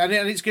does make sense. And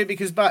it's good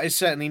because but is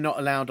certainly not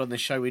allowed on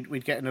this show.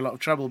 We'd get in a lot of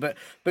trouble. But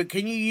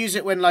can you use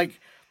it when like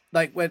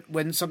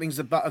when something's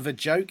the butt of a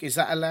joke? Is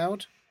that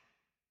allowed?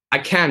 I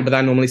can, but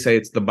I normally say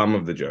it's the bum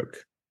of the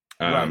joke.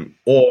 Right.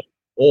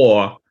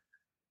 Or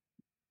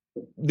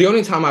the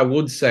only time I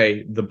would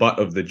say the butt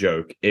of the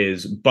joke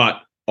is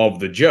but of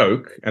the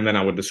joke, and then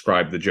I would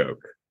describe the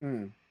joke.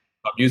 I'm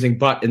using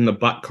but in the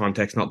but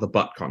context, not the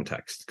but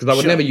context. Because I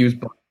would never use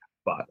but.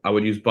 I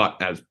would use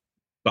but as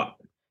but.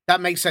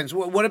 That makes sense.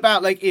 What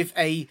about like if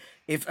a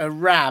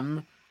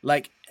ram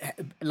like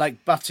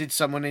butted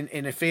someone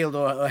in a field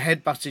or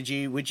head butted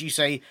you? Would you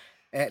say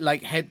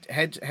like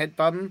head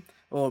bum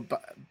or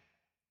what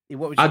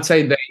would you I'd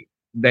say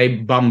they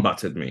bum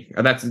butted me.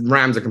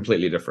 Rams are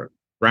completely different.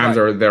 Rams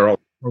are their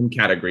own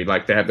category.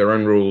 Like they have their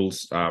own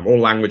rules. All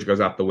language goes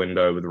out the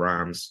window with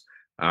rams.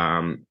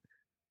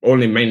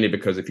 Only mainly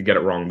because if you get it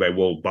wrong, they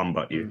will bum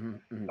butt you.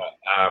 But,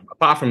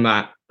 apart from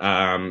that,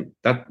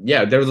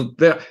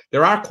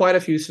 there are quite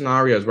a few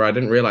scenarios where I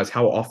didn't realize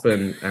how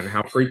often and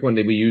how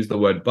frequently we use the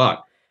word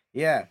but.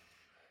 Yeah.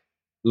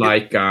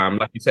 Like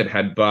you said,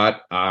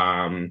 headbutt.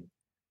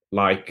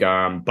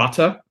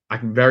 Butter.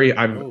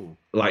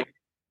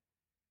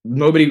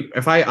 Nobody.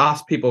 If I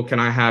ask people, can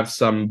I have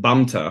some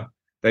bumter?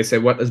 They say,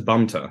 what is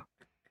bumter?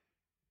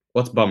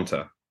 What's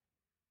bumter?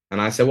 And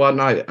I say, well,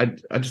 no,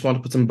 I just want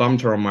to put some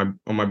bumter on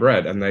my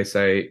bread. And they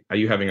say, are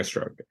you having a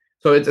stroke?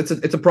 So it's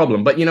a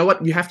problem. But you know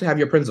what? You have to have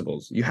your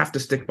principles. You have to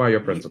stick by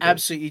your principles. You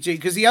absolutely do.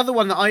 Because the other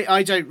one that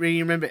I don't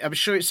really remember, I'm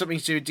sure it's something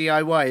to do with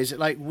DIY. Is it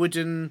like a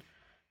wooden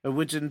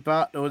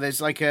butt? Or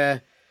there's like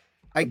a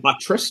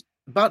buttress?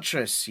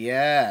 Buttress,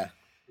 yeah.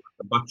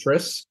 A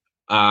buttress,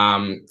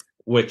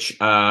 which,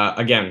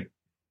 again,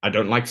 I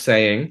don't like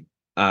saying.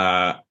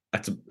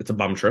 It's a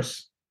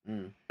bumtress.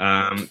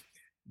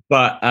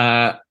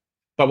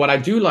 But what I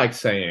do like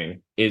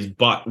saying is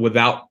but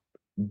without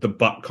the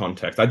but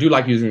context. I do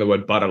like using the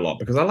word but a lot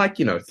because I like,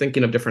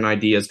 thinking of different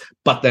ideas,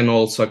 but then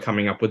also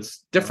coming up with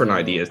different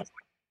ideas to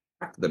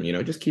back them,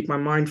 just keep my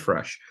mind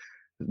fresh.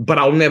 But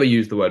I'll never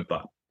use the word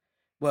but.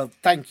 Well,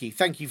 thank you.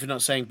 Thank you for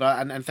not saying but,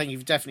 and thank you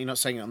for definitely not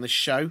saying it on this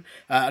show.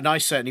 And I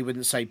certainly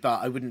wouldn't say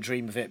but. I wouldn't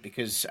dream of it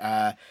because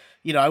I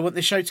want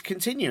the show to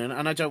continue,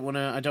 and I don't want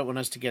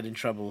us to get in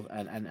trouble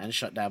and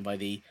shut down by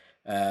the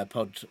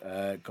Pod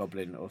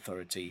Goblin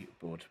Authority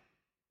Board.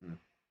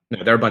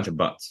 No, they're a bunch of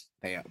butts.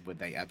 They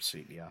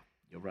absolutely are.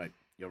 You're right.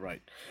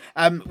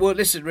 Well,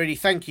 listen, really,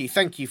 thank you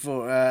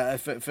for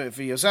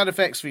your sound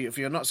effects, for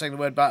your not saying the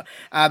word but.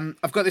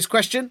 I've got this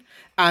question,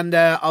 and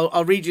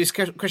I'll read you this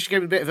question.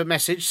 Gave me a bit of a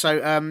message.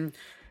 So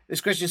this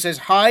question says,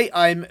 "Hi,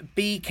 I'm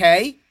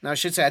BK." Now I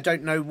should say I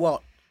don't know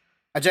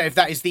if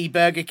that is the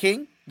Burger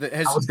King that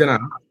has. I was gonna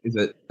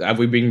ask, have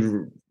we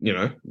been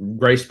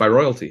graced by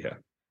royalty here?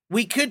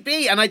 We could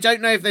be, and I don't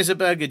know if there's a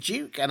Burger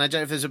Duke, and I don't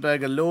know if there's a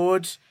Burger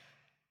Lord.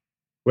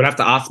 We'd have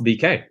to ask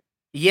BK.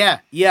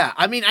 Yeah.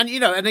 I mean, and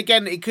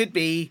again,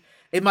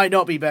 it might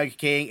not be Burger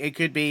King. It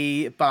could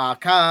be Bar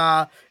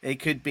Car. It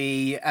could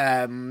be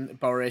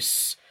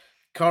Boris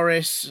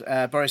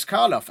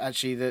Karloff,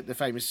 actually, the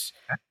famous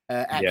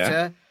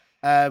actor.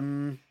 Yeah.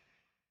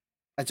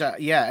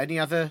 Any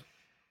other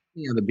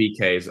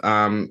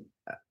BKs?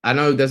 I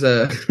know there's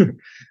a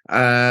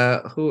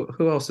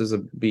who else is a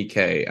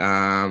BK?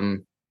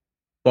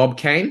 Bob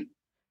Kane.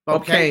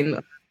 Bob Kane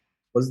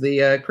was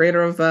the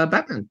creator of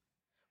Batman.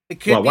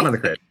 One of the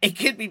creators. It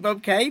could be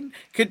Bob Kane.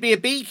 Could be a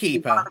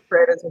beekeeper. One of the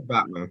creators of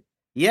Batman.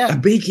 Yeah. A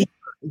beekeeper.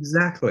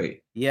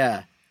 Exactly.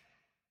 Yeah.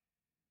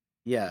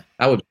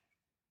 That would.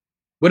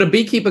 Would a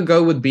beekeeper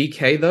go with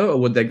BK though, or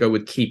would they go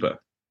with keeper?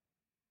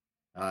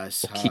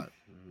 It's Or keep? hard.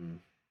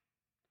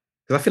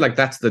 Because I feel like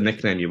that's the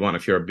nickname you want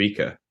if you're a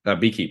beekeeper, A a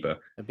beaker.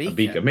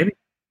 beaker. Maybe,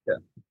 yeah.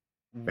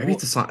 Maybe What?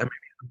 it's a sign. Maybe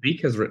a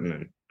beaker's written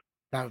in.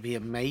 That would be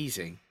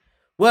amazing.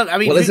 Well, I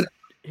mean, Well, is it?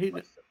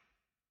 who,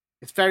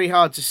 it's very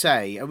hard to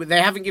say.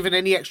 They haven't given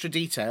any extra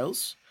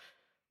details.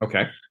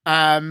 Okay.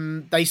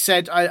 They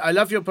said, I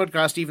love your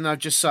podcast, even though I've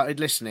just started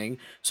listening.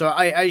 So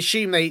I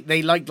assume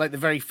they liked like the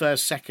very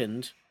first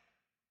second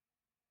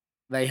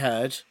they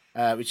heard,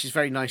 which is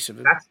very nice of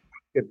them. That's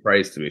good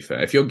praise, to be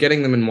fair. If you're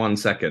getting them in 1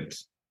 second,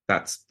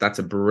 that's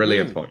a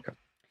brilliant podcast.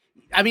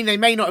 I mean, they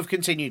may not have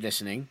continued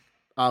listening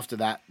after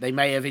that. They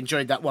may have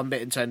enjoyed that one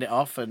bit and turned it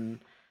off. And,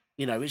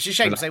 it's a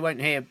shame because they won't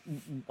hear,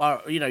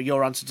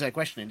 your answer to their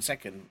question in a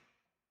second.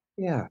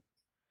 Yeah.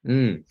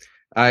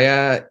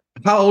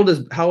 How old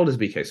is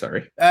BK?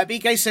 Sorry.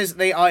 BK says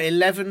they are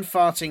 11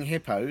 farting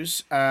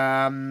hippos,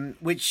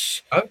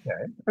 which...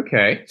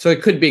 Okay. So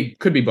it could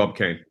be Bob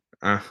Kane,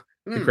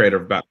 the creator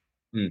of Bat.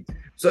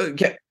 So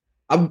okay,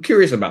 I'm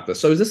curious about this.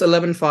 So is this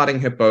 11 farting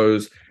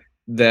hippos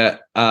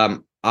that are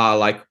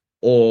like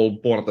all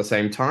born at the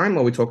same time,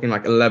 or are we talking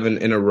like 11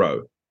 in a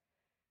row?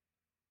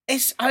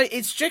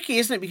 It's tricky,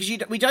 isn't it?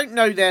 Because we don't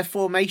know their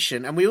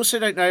formation, and we also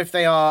don't know if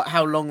they are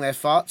how long their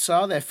farts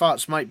are. Their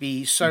farts might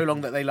be so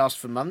long that they last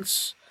for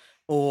months,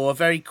 or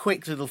very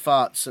quick little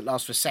farts that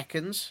last for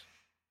seconds.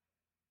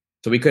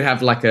 So we could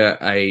have like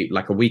a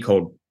week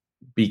old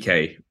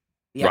BK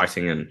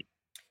writing in.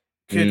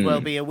 Could well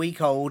be a week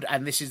old,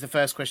 and this is the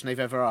first question they've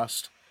ever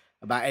asked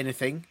about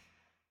anything.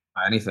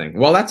 Anything.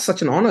 Well, that's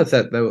such an honor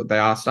that they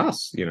asked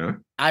us.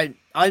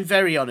 I'm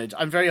very honoured.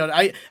 I'm very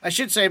honoured. I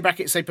should say in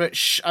brackets they put,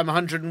 I'm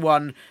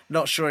 101,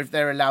 not sure if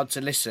they're allowed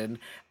to listen,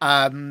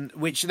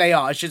 which they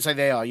are. I should say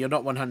they are. You're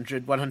not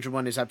 100.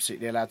 101 is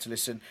absolutely allowed to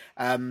listen.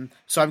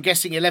 So I'm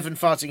guessing 11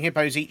 farting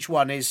hippos, each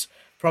one is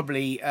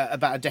probably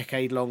about a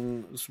decade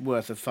long's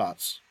worth of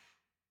farts.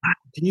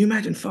 Can you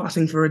imagine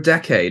farting for a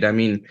decade? I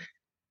mean,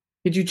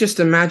 could you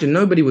just imagine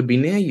nobody would be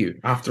near you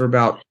after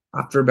about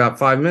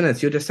 5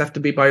 minutes? You'll just have to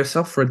be by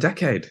yourself for a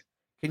decade.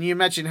 Can you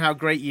imagine how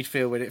great you'd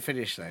feel when it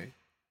finished, though?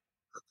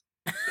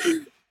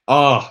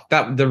 Oh,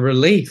 the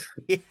relief.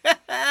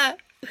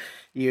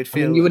 You'd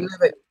feel. I mean,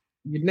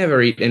 you'd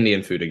never eat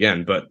Indian food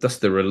again, but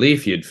just the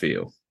relief you'd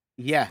feel.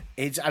 Yeah,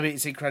 it's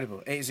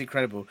incredible. It is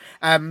incredible.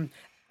 And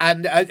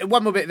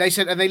one more bit, they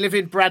said, and they live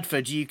in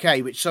Bradford,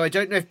 UK, so I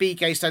don't know if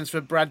BK stands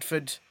for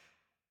Bradford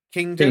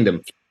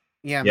Kingdom.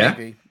 Yeah,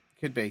 maybe.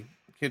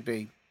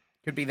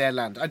 Could be their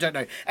land. I don't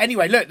know.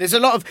 Anyway, look, there's a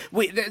lot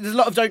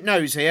of don't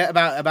knows here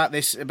about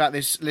this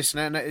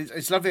listener, and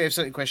it's lovely they've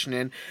sent a question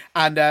in.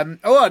 And and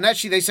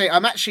actually they say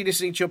I'm actually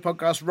listening to your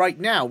podcast right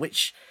now,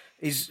 which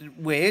is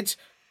weird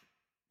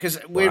because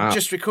we're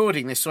just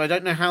recording this, so I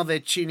don't know how they're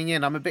tuning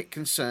in. I'm a bit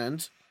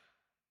concerned.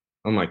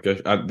 Oh my gosh,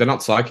 they're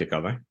not psychic,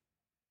 are they?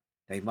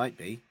 They might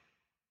be.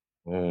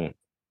 Or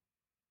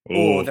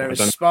they're a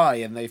spy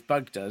and they've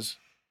bugged us.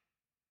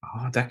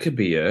 Oh, that could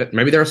be it.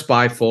 Maybe they're a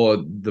spy for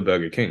the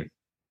Burger King.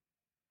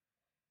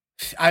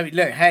 I mean,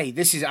 look, hey,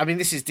 this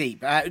is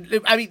deep. I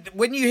mean,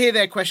 when you hear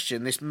their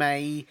question, this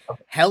may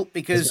help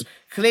because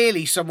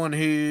clearly someone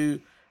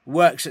who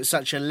works at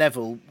such a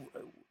level,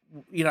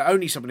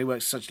 only someone who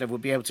works at such a level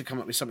would be able to come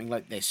up with something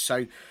like this.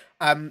 So,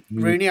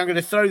 Runi, I'm going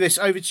to throw this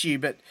over to you,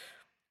 but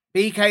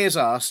BK has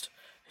asked,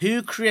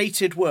 who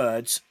created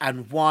words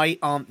and why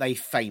aren't they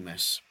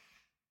famous?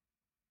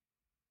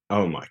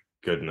 Oh my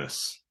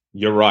goodness.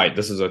 You're right.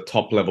 This is a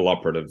top level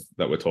operative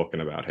that we're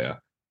talking about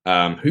here.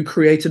 Who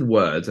created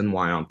words and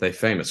why aren't they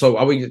famous? So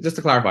just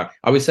to clarify,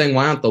 are we saying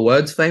why aren't the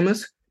words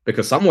famous?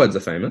 Because some words are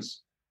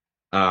famous,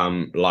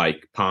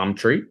 like palm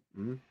tree.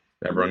 Mm-hmm.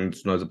 Everyone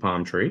knows a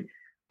palm tree.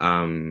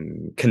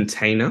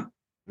 Container.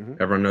 Mm-hmm.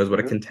 Everyone knows what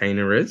a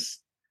container is.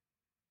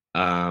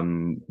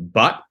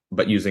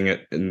 But using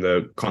it in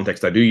the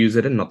context I do use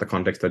it in, not the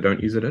context I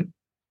don't use it in.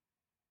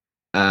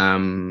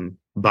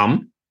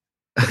 Bum.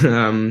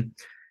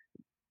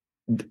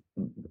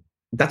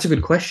 That's a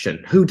good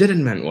question. Who did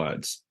invent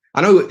words?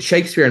 I know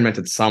Shakespeare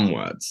invented some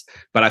words,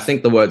 but I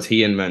think the words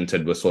he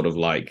invented were sort of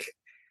like,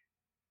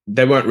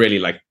 they weren't really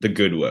like the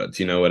good words,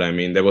 you know what I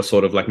mean? They were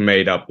sort of like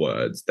made up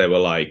words. They were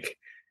like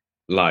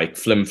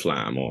flim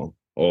flam or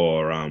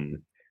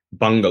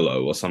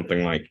bungalow or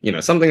something like,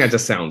 something that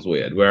just sounds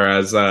weird.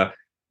 Whereas the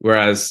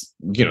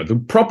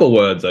proper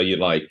words are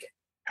like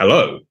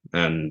hello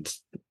and,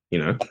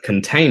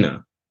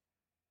 container.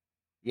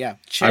 Yeah.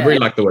 Chair. I really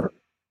like the word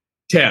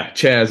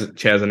chair's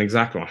an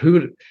exact one.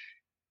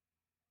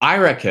 I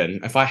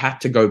reckon if I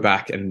had to go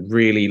back and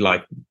really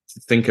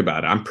think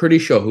about it, I'm pretty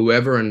sure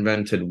whoever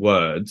invented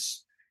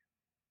words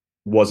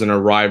was in a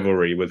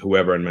rivalry with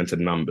whoever invented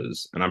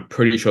numbers. And I'm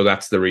pretty sure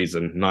that's the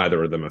reason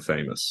neither of them are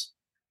famous,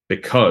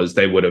 because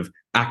they would have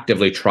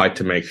actively tried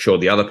to make sure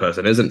the other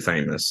person isn't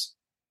famous,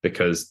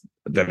 because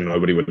then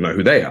nobody would know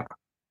who they are.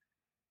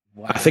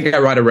 Wow. I think I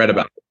read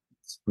about it.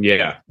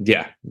 Yeah,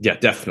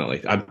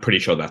 definitely. I'm pretty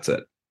sure that's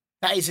it.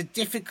 That's a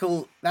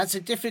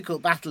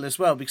difficult battle as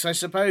well, because I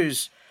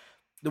suppose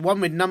the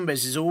one with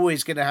numbers is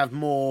always going to have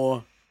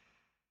more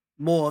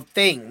more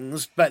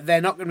things, but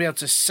they're not going to be able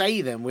to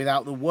say them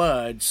without the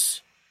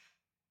words.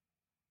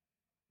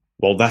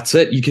 Well, that's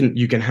it. You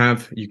can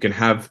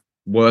have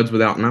words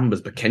without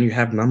numbers, but can you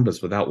have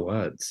numbers without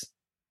words?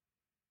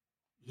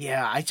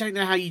 Yeah, I don't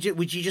know how you do.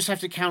 Would you just have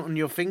to count on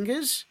your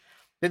fingers?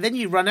 But then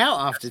you run out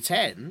after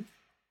 10.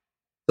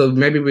 So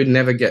maybe we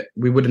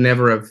would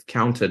never have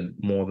counted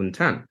more than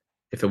 10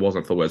 if it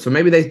wasn't for words. So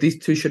maybe these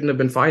two shouldn't have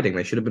been fighting.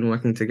 They should have been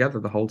working together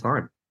the whole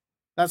time.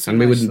 That's a And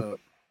nice thought.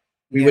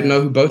 we would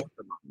know who both of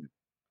them are.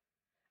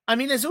 I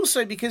mean, there's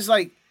also because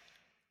like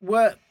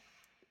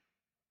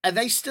are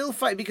they still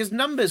fighting because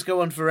numbers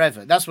go on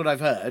forever? That's what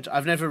I've heard.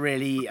 I've never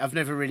really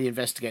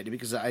investigated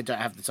because I don't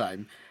have the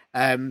time.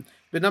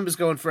 But numbers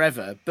go on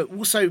forever. But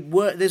also,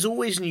 there's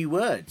always new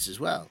words as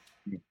well.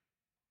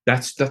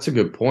 That's a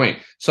good point.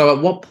 So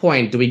at what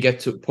point do we get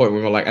to a point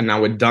where we're like, and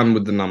now we're done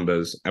with the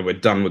numbers and we're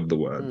done with the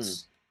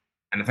words?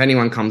 And if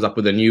anyone comes up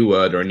with a new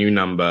word or a new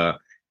number,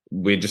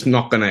 we're just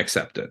not going to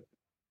accept it.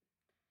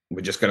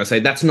 We're just going to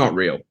say that's not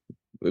real.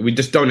 We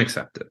just don't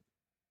accept it.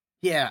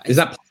 Yeah. Is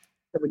that possible?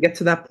 Can we get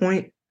to that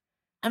point?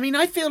 I mean,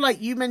 I feel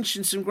like you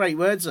mentioned some great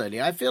words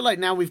earlier. I feel like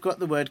now we've got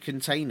the word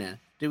container.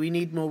 Do we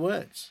need more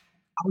words?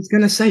 I was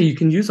going to say you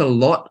can use a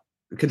lot.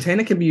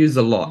 Container can be used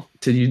a lot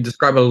to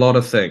describe a lot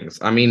of things.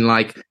 I mean,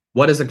 like,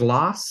 what is a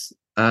glass?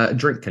 A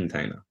drink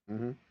container.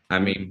 Mm-hmm. I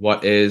mean,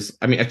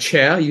 a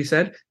chair, you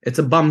said? It's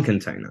a bum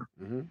container.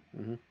 Mm-hmm.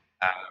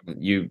 Mm-hmm.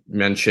 You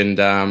mentioned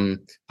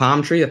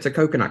palm tree. It's a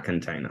coconut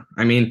container.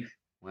 I mean,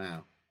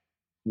 wow.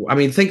 I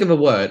mean, think of a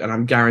word, and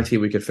I'm guaranteed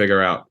we could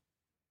figure out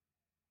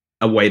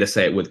a way to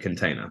say it with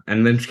container.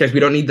 And in this case, we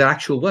don't need the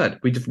actual word.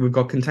 We've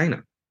got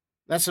container.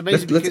 That's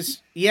amazing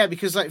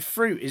because like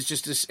fruit is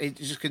it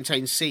just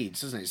contains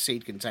seeds, doesn't it?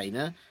 Seed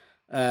container.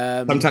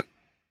 Sometimes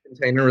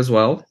container as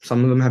well.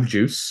 Some of them have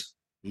juice.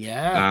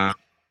 Yeah.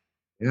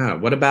 Yeah.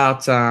 What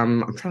about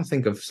I'm trying to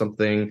think of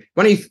something.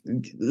 Why don't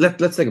you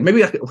let's think.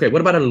 Maybe okay.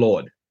 What about a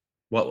lord?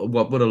 What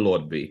would a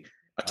lord be?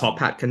 A top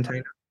hat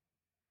container,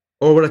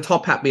 or would a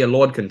top hat be a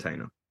lord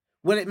container?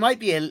 Well, they might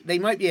be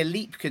a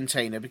leap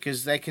container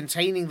because they're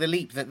containing the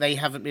leap that they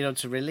haven't been able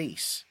to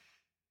release.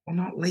 They're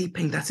not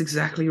leaping. That's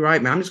exactly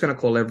right, man. I'm just going to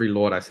call every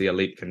lord I see a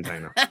leap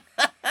container.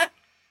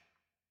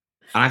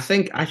 I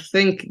think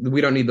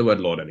we don't need the word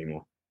lord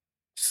anymore.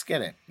 Just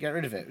get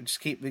rid of it.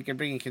 We can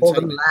bring in Call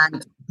container.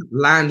 them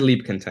land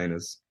leap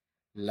containers.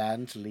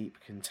 Land leap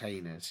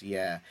containers,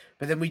 yeah.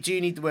 But then we do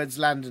need the words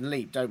land and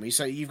leap, don't we?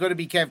 So you've got to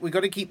be careful. We've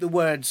got to keep the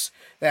words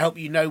that help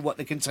you know what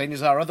the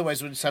containers are.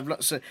 Otherwise, we'll just have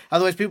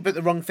otherwise, people put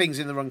the wrong things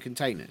in the wrong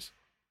containers.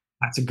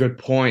 That's a good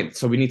point.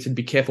 So we need to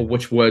be careful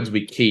which words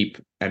we keep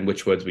and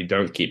which words we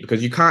don't keep,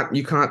 because you can't,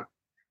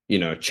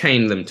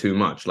 chain them too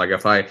much. Like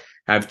if I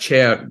have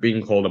chair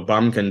being called a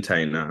bum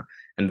container,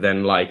 and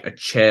then like a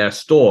chair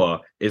store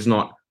is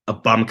not a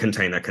bum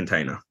container.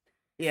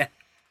 Yeah.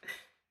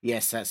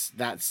 Yes,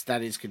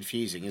 that is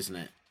confusing, isn't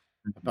it?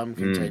 A bum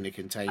container. I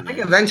think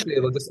eventually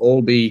it'll just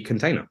all be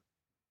container.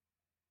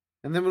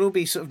 And then we'll all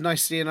be sort of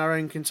nicely in our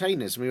own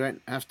containers and we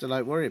won't have to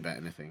like worry about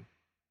anything.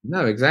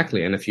 No,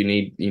 exactly. And if you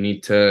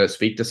need to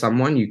speak to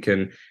someone, you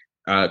can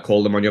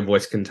call them on your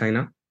voice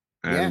container.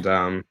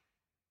 And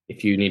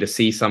if you need to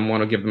see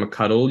someone or give them a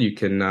cuddle, you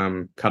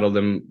can cuddle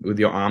them with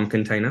your arm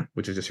container,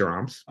 which is just your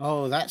arms.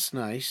 Oh, that's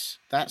nice.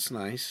 That's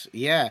nice.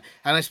 Yeah.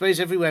 And I suppose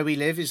everywhere we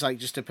live is like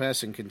just a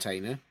person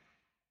container.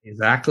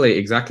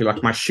 Exactly.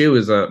 Like my shoe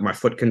is my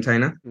foot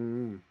container.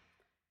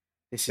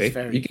 This is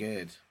very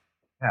good.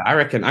 Yeah, I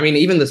reckon. I mean,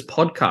 even this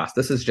podcast,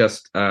 this is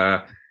just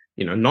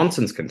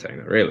nonsense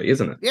container, really,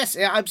 isn't it? Yes,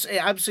 it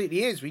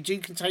absolutely is. We do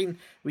contain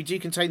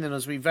them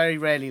as we very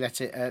rarely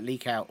let it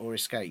leak out or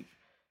escape.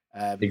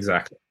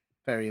 Exactly.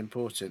 Very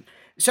important.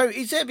 So,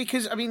 is there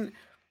because I mean,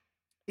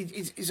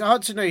 it's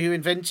hard to know who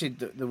invented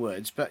the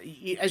words, but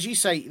as you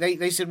say,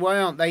 they said, why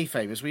aren't they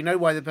famous? We know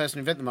why the person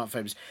who invented them aren't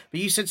famous,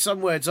 but you said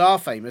some words are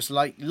famous,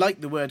 like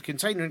the word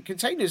container, and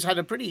containers had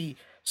a pretty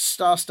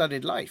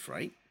star-studded life,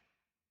 right?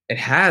 It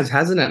has,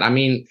 hasn't it? I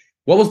mean,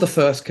 what was the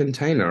first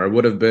container? It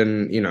would have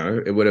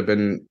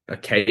been a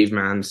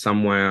caveman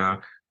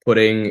somewhere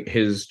putting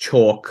his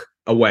chalk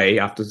away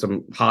after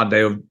some hard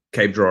day of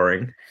cave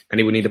drawing, and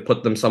he would need to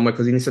put them somewhere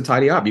because he needs to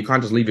tidy up. You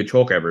can't just leave your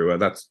chalk everywhere.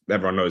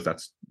 Everyone knows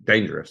that's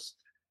dangerous.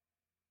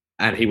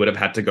 And he would have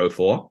had to go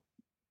for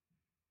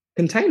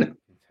container.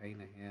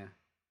 Yeah.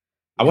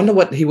 I wonder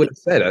what he would have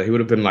said. He would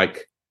have been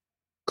like,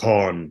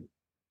 container.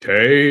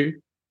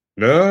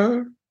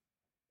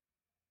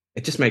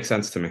 It just makes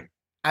sense to me.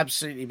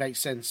 Absolutely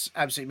makes sense.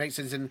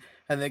 And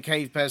the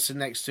cave person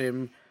next to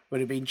him would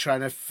have been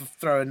trying to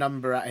throw a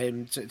number at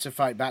him to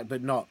fight back,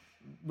 but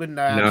wouldn't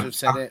know how to have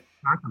said it.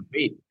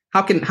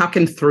 How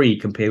can 3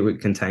 compare with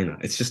container?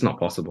 It's just not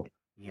possible.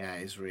 Yeah,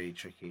 it's really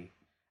tricky.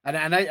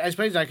 And I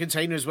suppose that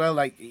container as well,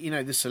 like, the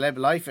celeb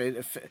life,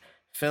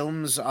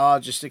 films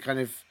are just a kind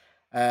of,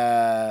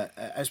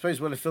 I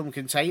suppose, a film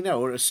container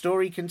or a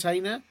story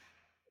container.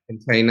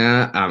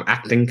 Container,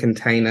 acting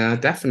container,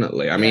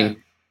 definitely. I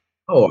mean,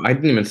 I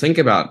didn't even think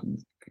about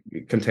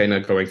container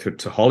going through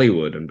to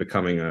Hollywood and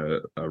becoming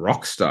a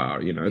rock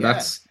star.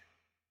 That's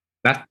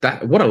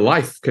That what a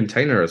life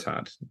container has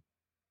had.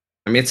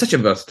 I mean, it's such a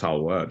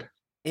versatile word.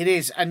 It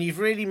is, and you've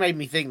really made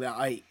me think that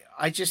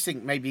I just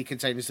think maybe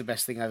container is the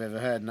best thing I've ever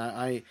heard,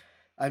 and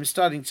I'm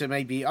starting to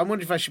maybe I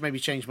wonder if I should maybe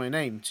change my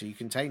name to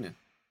container.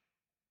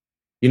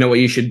 You know what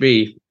you should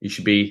be? You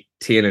should be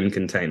TNN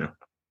container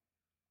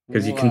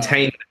because you Whoa.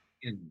 contain.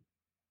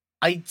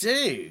 I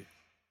do.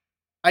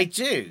 I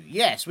do.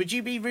 Yes. Would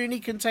you be Rooney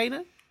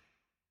Container?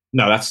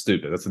 No, that's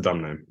stupid. That's a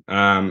dumb name.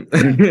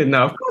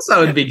 No, of course I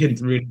would be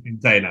really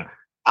container.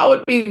 I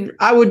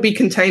would be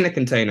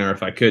container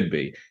if I could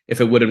be, if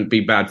it wouldn't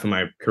be bad for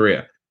my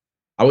career.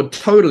 I would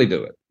totally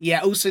do it.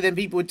 Yeah. Also, then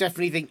people would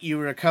definitely think you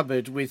were a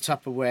cupboard with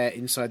Tupperware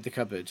inside the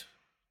cupboard.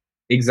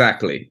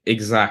 Exactly.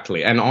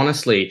 And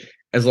honestly,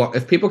 as long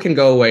if people can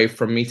go away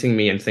from meeting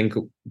me and think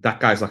that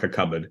guy's like a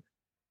cupboard,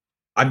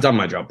 I've done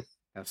my job.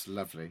 That's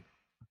lovely.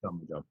 I've done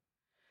my job.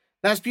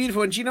 That's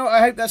beautiful. And do you know what?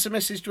 I hope that's a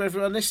message to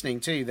everyone listening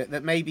too.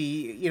 That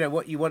maybe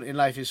what you want in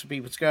life is for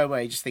people to go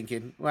away just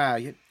thinking, "Wow,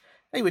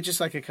 they were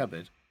just like a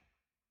cupboard."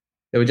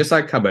 They were just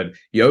like cupboard.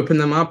 You open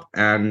them up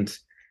and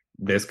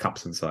there's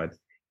cups inside.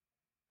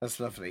 That's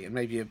lovely, and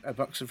maybe a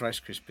box of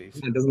Rice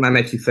Krispies. Doesn't that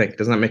make you think?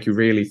 Doesn't that make you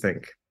really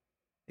think?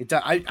 It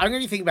does. I'm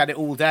going to think about it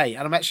all day,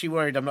 and I'm actually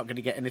worried I'm not going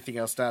to get anything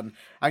else done.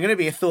 I'm going to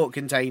be a thought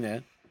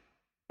container.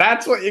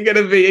 That's what you're going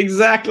to be,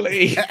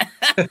 exactly.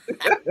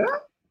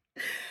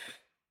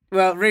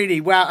 Well,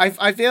 really, wow.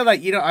 I feel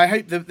like, I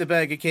hope the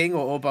Burger King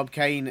or Bob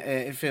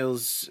Kane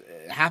feels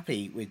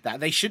happy with that.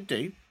 They should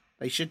do.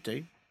 They should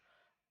do.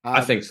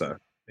 I think so.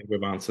 I think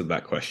we've answered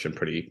that question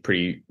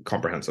pretty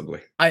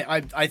comprehensively.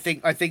 I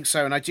think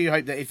so, and I do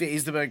hope that if it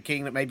is the Burger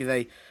King, that maybe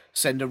they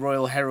send a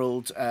Royal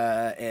Herald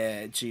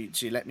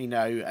to let me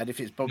know, and if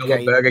it's Bob Kane,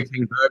 what Burger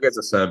King burgers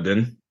are served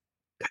in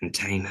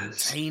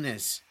containers.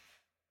 Containers.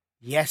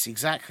 Yes,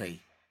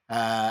 exactly.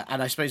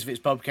 And I suppose if it's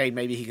Bob Kane,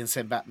 maybe he can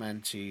send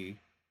Batman to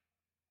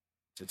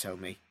tell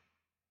me.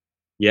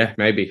 Yeah,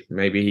 maybe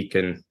he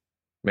can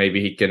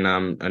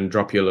and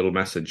drop you a little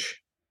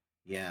message.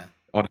 Yeah.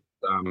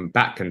 On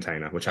bat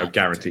container, which I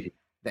guarantee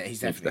that he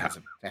definitely has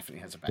a bat. He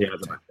has a bat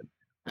container.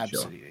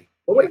 Absolutely. Sure.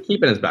 What would he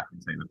keep in his bat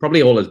container?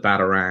 Probably all his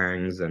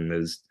batarangs and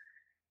his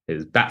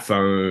bat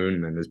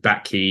phone and his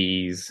bat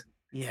keys.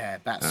 Yeah,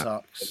 bat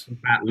socks.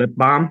 Bat lip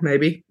balm,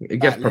 maybe. I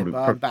guess probably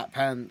bat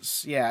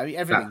pants. Yeah, I mean,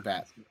 everything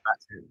bat.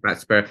 Bat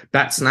spare.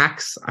 Bat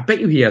snacks. I bet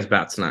you he has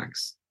bat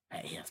snacks.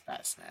 He has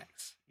bat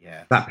snacks.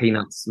 Yeah. Bat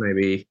peanuts,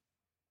 maybe.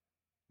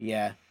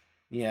 Yeah.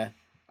 Yeah.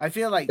 I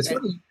feel like it's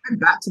really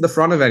bat to the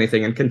front of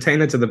anything and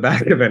container to the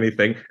back of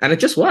anything, and it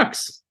just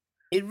works.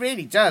 It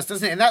really does,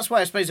 doesn't it? And that's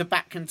why I suppose a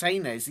bat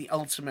container is the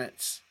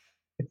ultimate.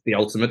 It's the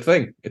ultimate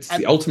thing. It's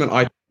the ultimate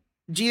item.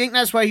 Do you think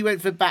that's why he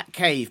went for Bat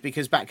Cave,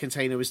 because Bat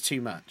Container was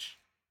too much?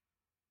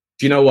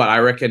 Do you know what? I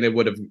reckon it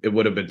would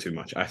have been too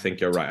much. I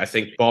think you're right. I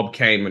think Bob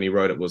Kane, when he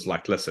wrote it, was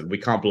like, listen, we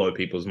can't blow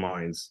people's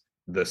minds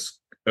this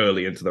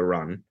early into the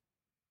run.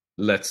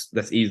 Let's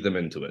ease them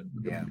into it.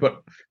 Yeah.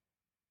 But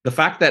the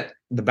fact that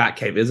the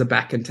Batcave is a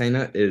bat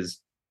container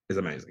is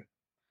amazing.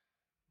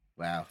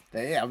 Wow.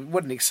 Yeah,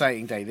 what an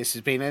exciting day this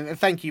has been. And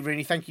thank you,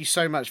 Rooney. Thank you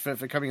so much for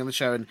coming on the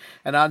show and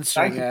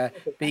answering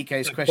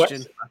BK's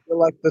question. I feel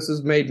like this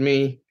has made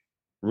me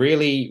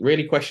really,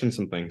 really question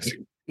some things.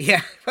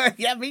 Yeah,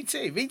 yeah, me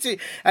too.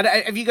 And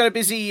have you got a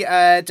busy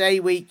day,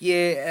 week,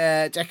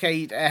 year,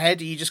 decade ahead?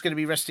 Are you just going to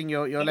be resting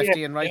your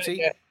lefty and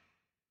righty?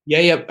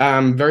 Yeah.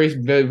 Very,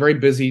 very, very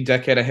busy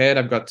decade ahead.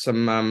 I've got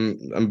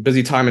some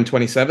busy time in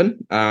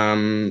 27.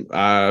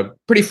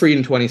 Pretty free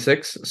in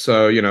 26.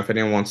 So, if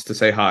anyone wants to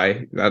say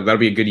hi, that'll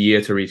be a good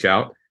year to reach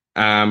out.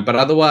 But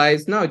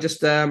otherwise, no,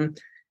 just going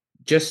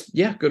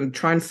to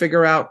try and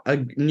figure out a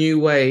new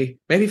way.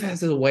 Maybe if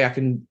there's a way I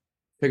can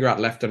figure out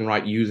left and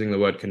right using the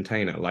word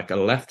container. Like a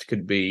left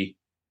could be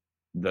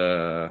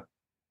the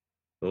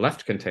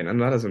left container.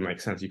 And that doesn't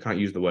make sense. You can't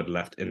use the word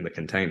left in the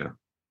container.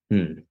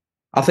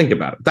 I'll think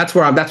about it. That's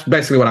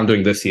basically what I'm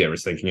doing this year,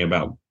 is thinking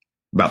about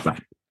that.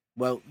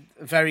 Well,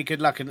 very good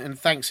luck, and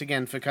thanks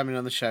again for coming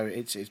on the show.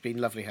 It's been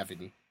lovely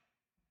having you.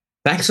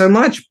 Thanks so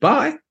much.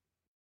 Bye.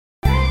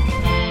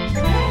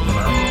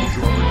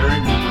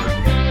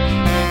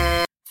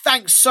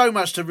 Thanks so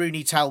much to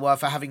Runi Talwar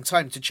for having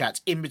time to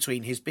chat in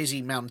between his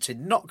busy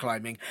mountain knot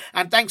climbing,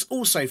 and thanks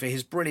also for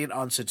his brilliant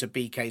answer to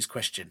BK's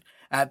question.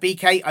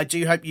 BK, I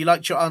do hope you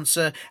liked your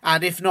answer,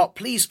 and if not,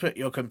 please put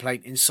your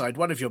complaint inside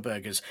one of your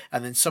burgers,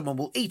 and then someone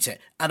will eat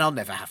it, and I'll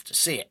never have to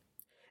see it.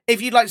 If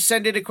you'd like to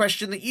send in a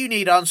question that you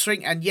need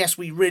answering, and yes,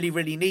 we really,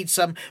 really need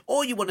some,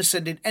 or you want to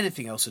send in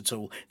anything else at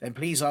all, then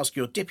please ask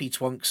your dippy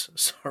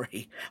twonks,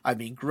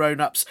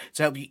 grown-ups,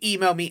 to help you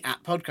email me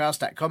at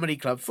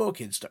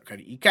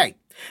podcast@comedyclub4kids.co.uk.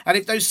 And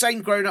if those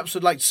same grown-ups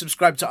would like to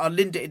subscribe to our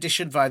Linda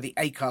edition via the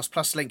Acast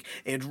Plus link,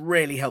 it would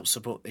really help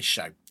support this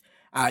show.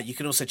 You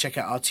can also check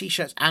out our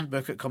t-shirts and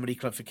book at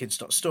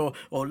comedyclubforkids.store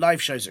or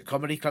live shows at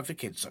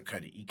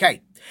comedyclubforkids.co.uk.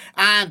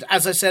 And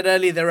as I said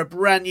earlier, there are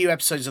brand new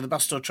episodes of the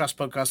Bus Store Trust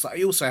podcast that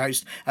I also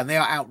host, and they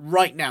are out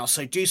right now.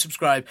 So do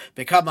subscribe,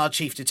 become our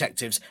chief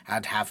detectives,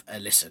 and have a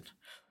listen.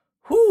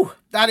 Whew,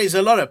 that is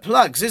a lot of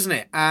plugs, isn't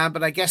it?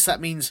 But I guess that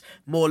means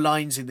more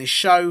lines in this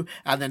show,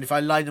 and then if I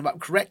line them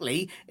up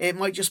correctly, it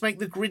might just make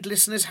the grid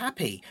listeners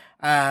happy.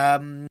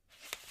 Hang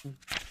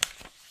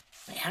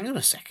on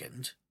a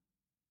second.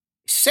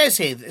 It says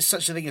here that there's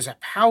such a thing as a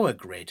power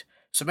grid,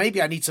 so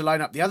maybe I need to line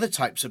up the other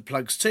types of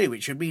plugs too,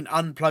 which would mean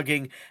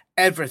unplugging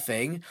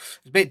everything.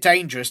 It's a bit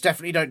dangerous.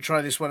 Definitely don't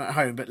try this one at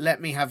home, but let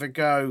me have a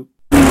go.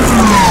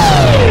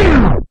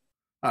 Oh,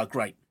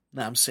 great.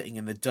 Now I'm sitting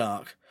in the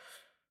dark.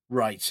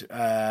 Right,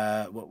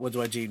 what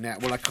do I do now?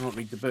 Well, I can't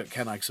read the book,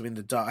 can I? Because I'm in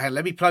the dark. Hey,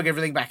 let me plug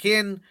everything back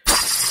in.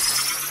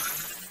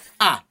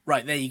 Ah,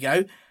 right, there you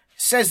go.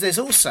 Says there's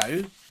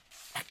also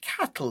a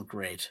cattle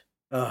grid.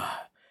 Ugh.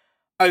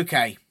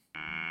 Okay.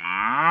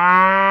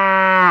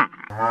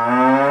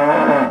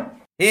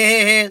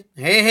 Here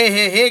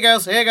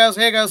goes.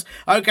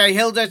 Okay,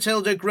 Hilda,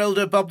 Tilda,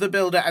 Grilda, Bob the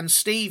Builder, and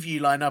Steve,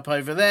 you line up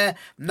over there.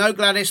 No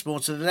Gladys,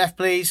 more to the left,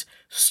 please.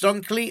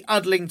 Stonkley,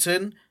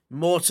 Udlington,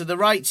 more to the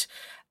right.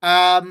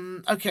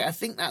 Okay, I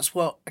think that's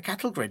what a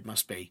cattle grid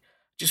must be.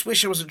 Just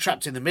wish I wasn't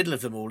trapped in the middle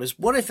of them all.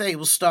 What if they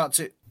will start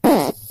to...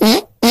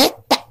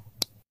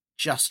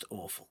 Just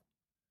awful.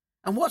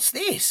 And what's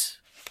this?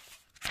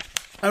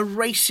 A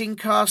racing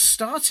car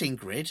starting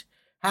grid?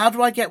 How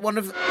do I get one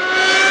of...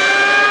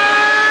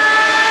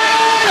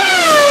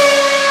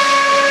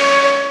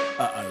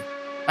 Uh-oh.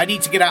 I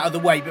need to get out of the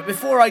way, but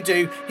before I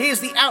do, here's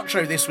the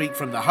outro this week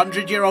from the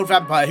 100-year-old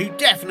vampire who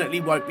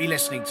definitely won't be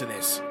listening to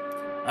this.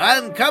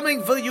 I'm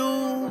coming for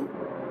you.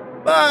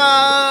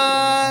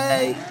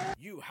 Bye.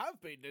 You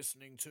have been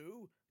listening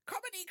to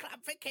Comedy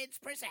Club for Kids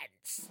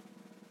presents.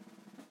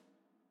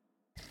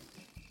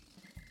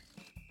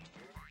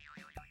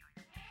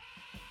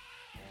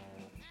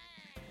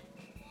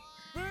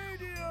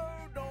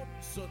 Radio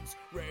nonsense,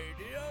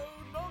 radio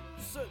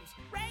nonsense,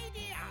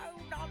 radio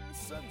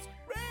nonsense,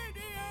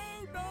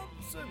 radio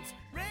nonsense,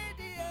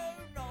 radio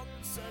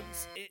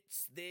nonsense.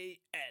 It's the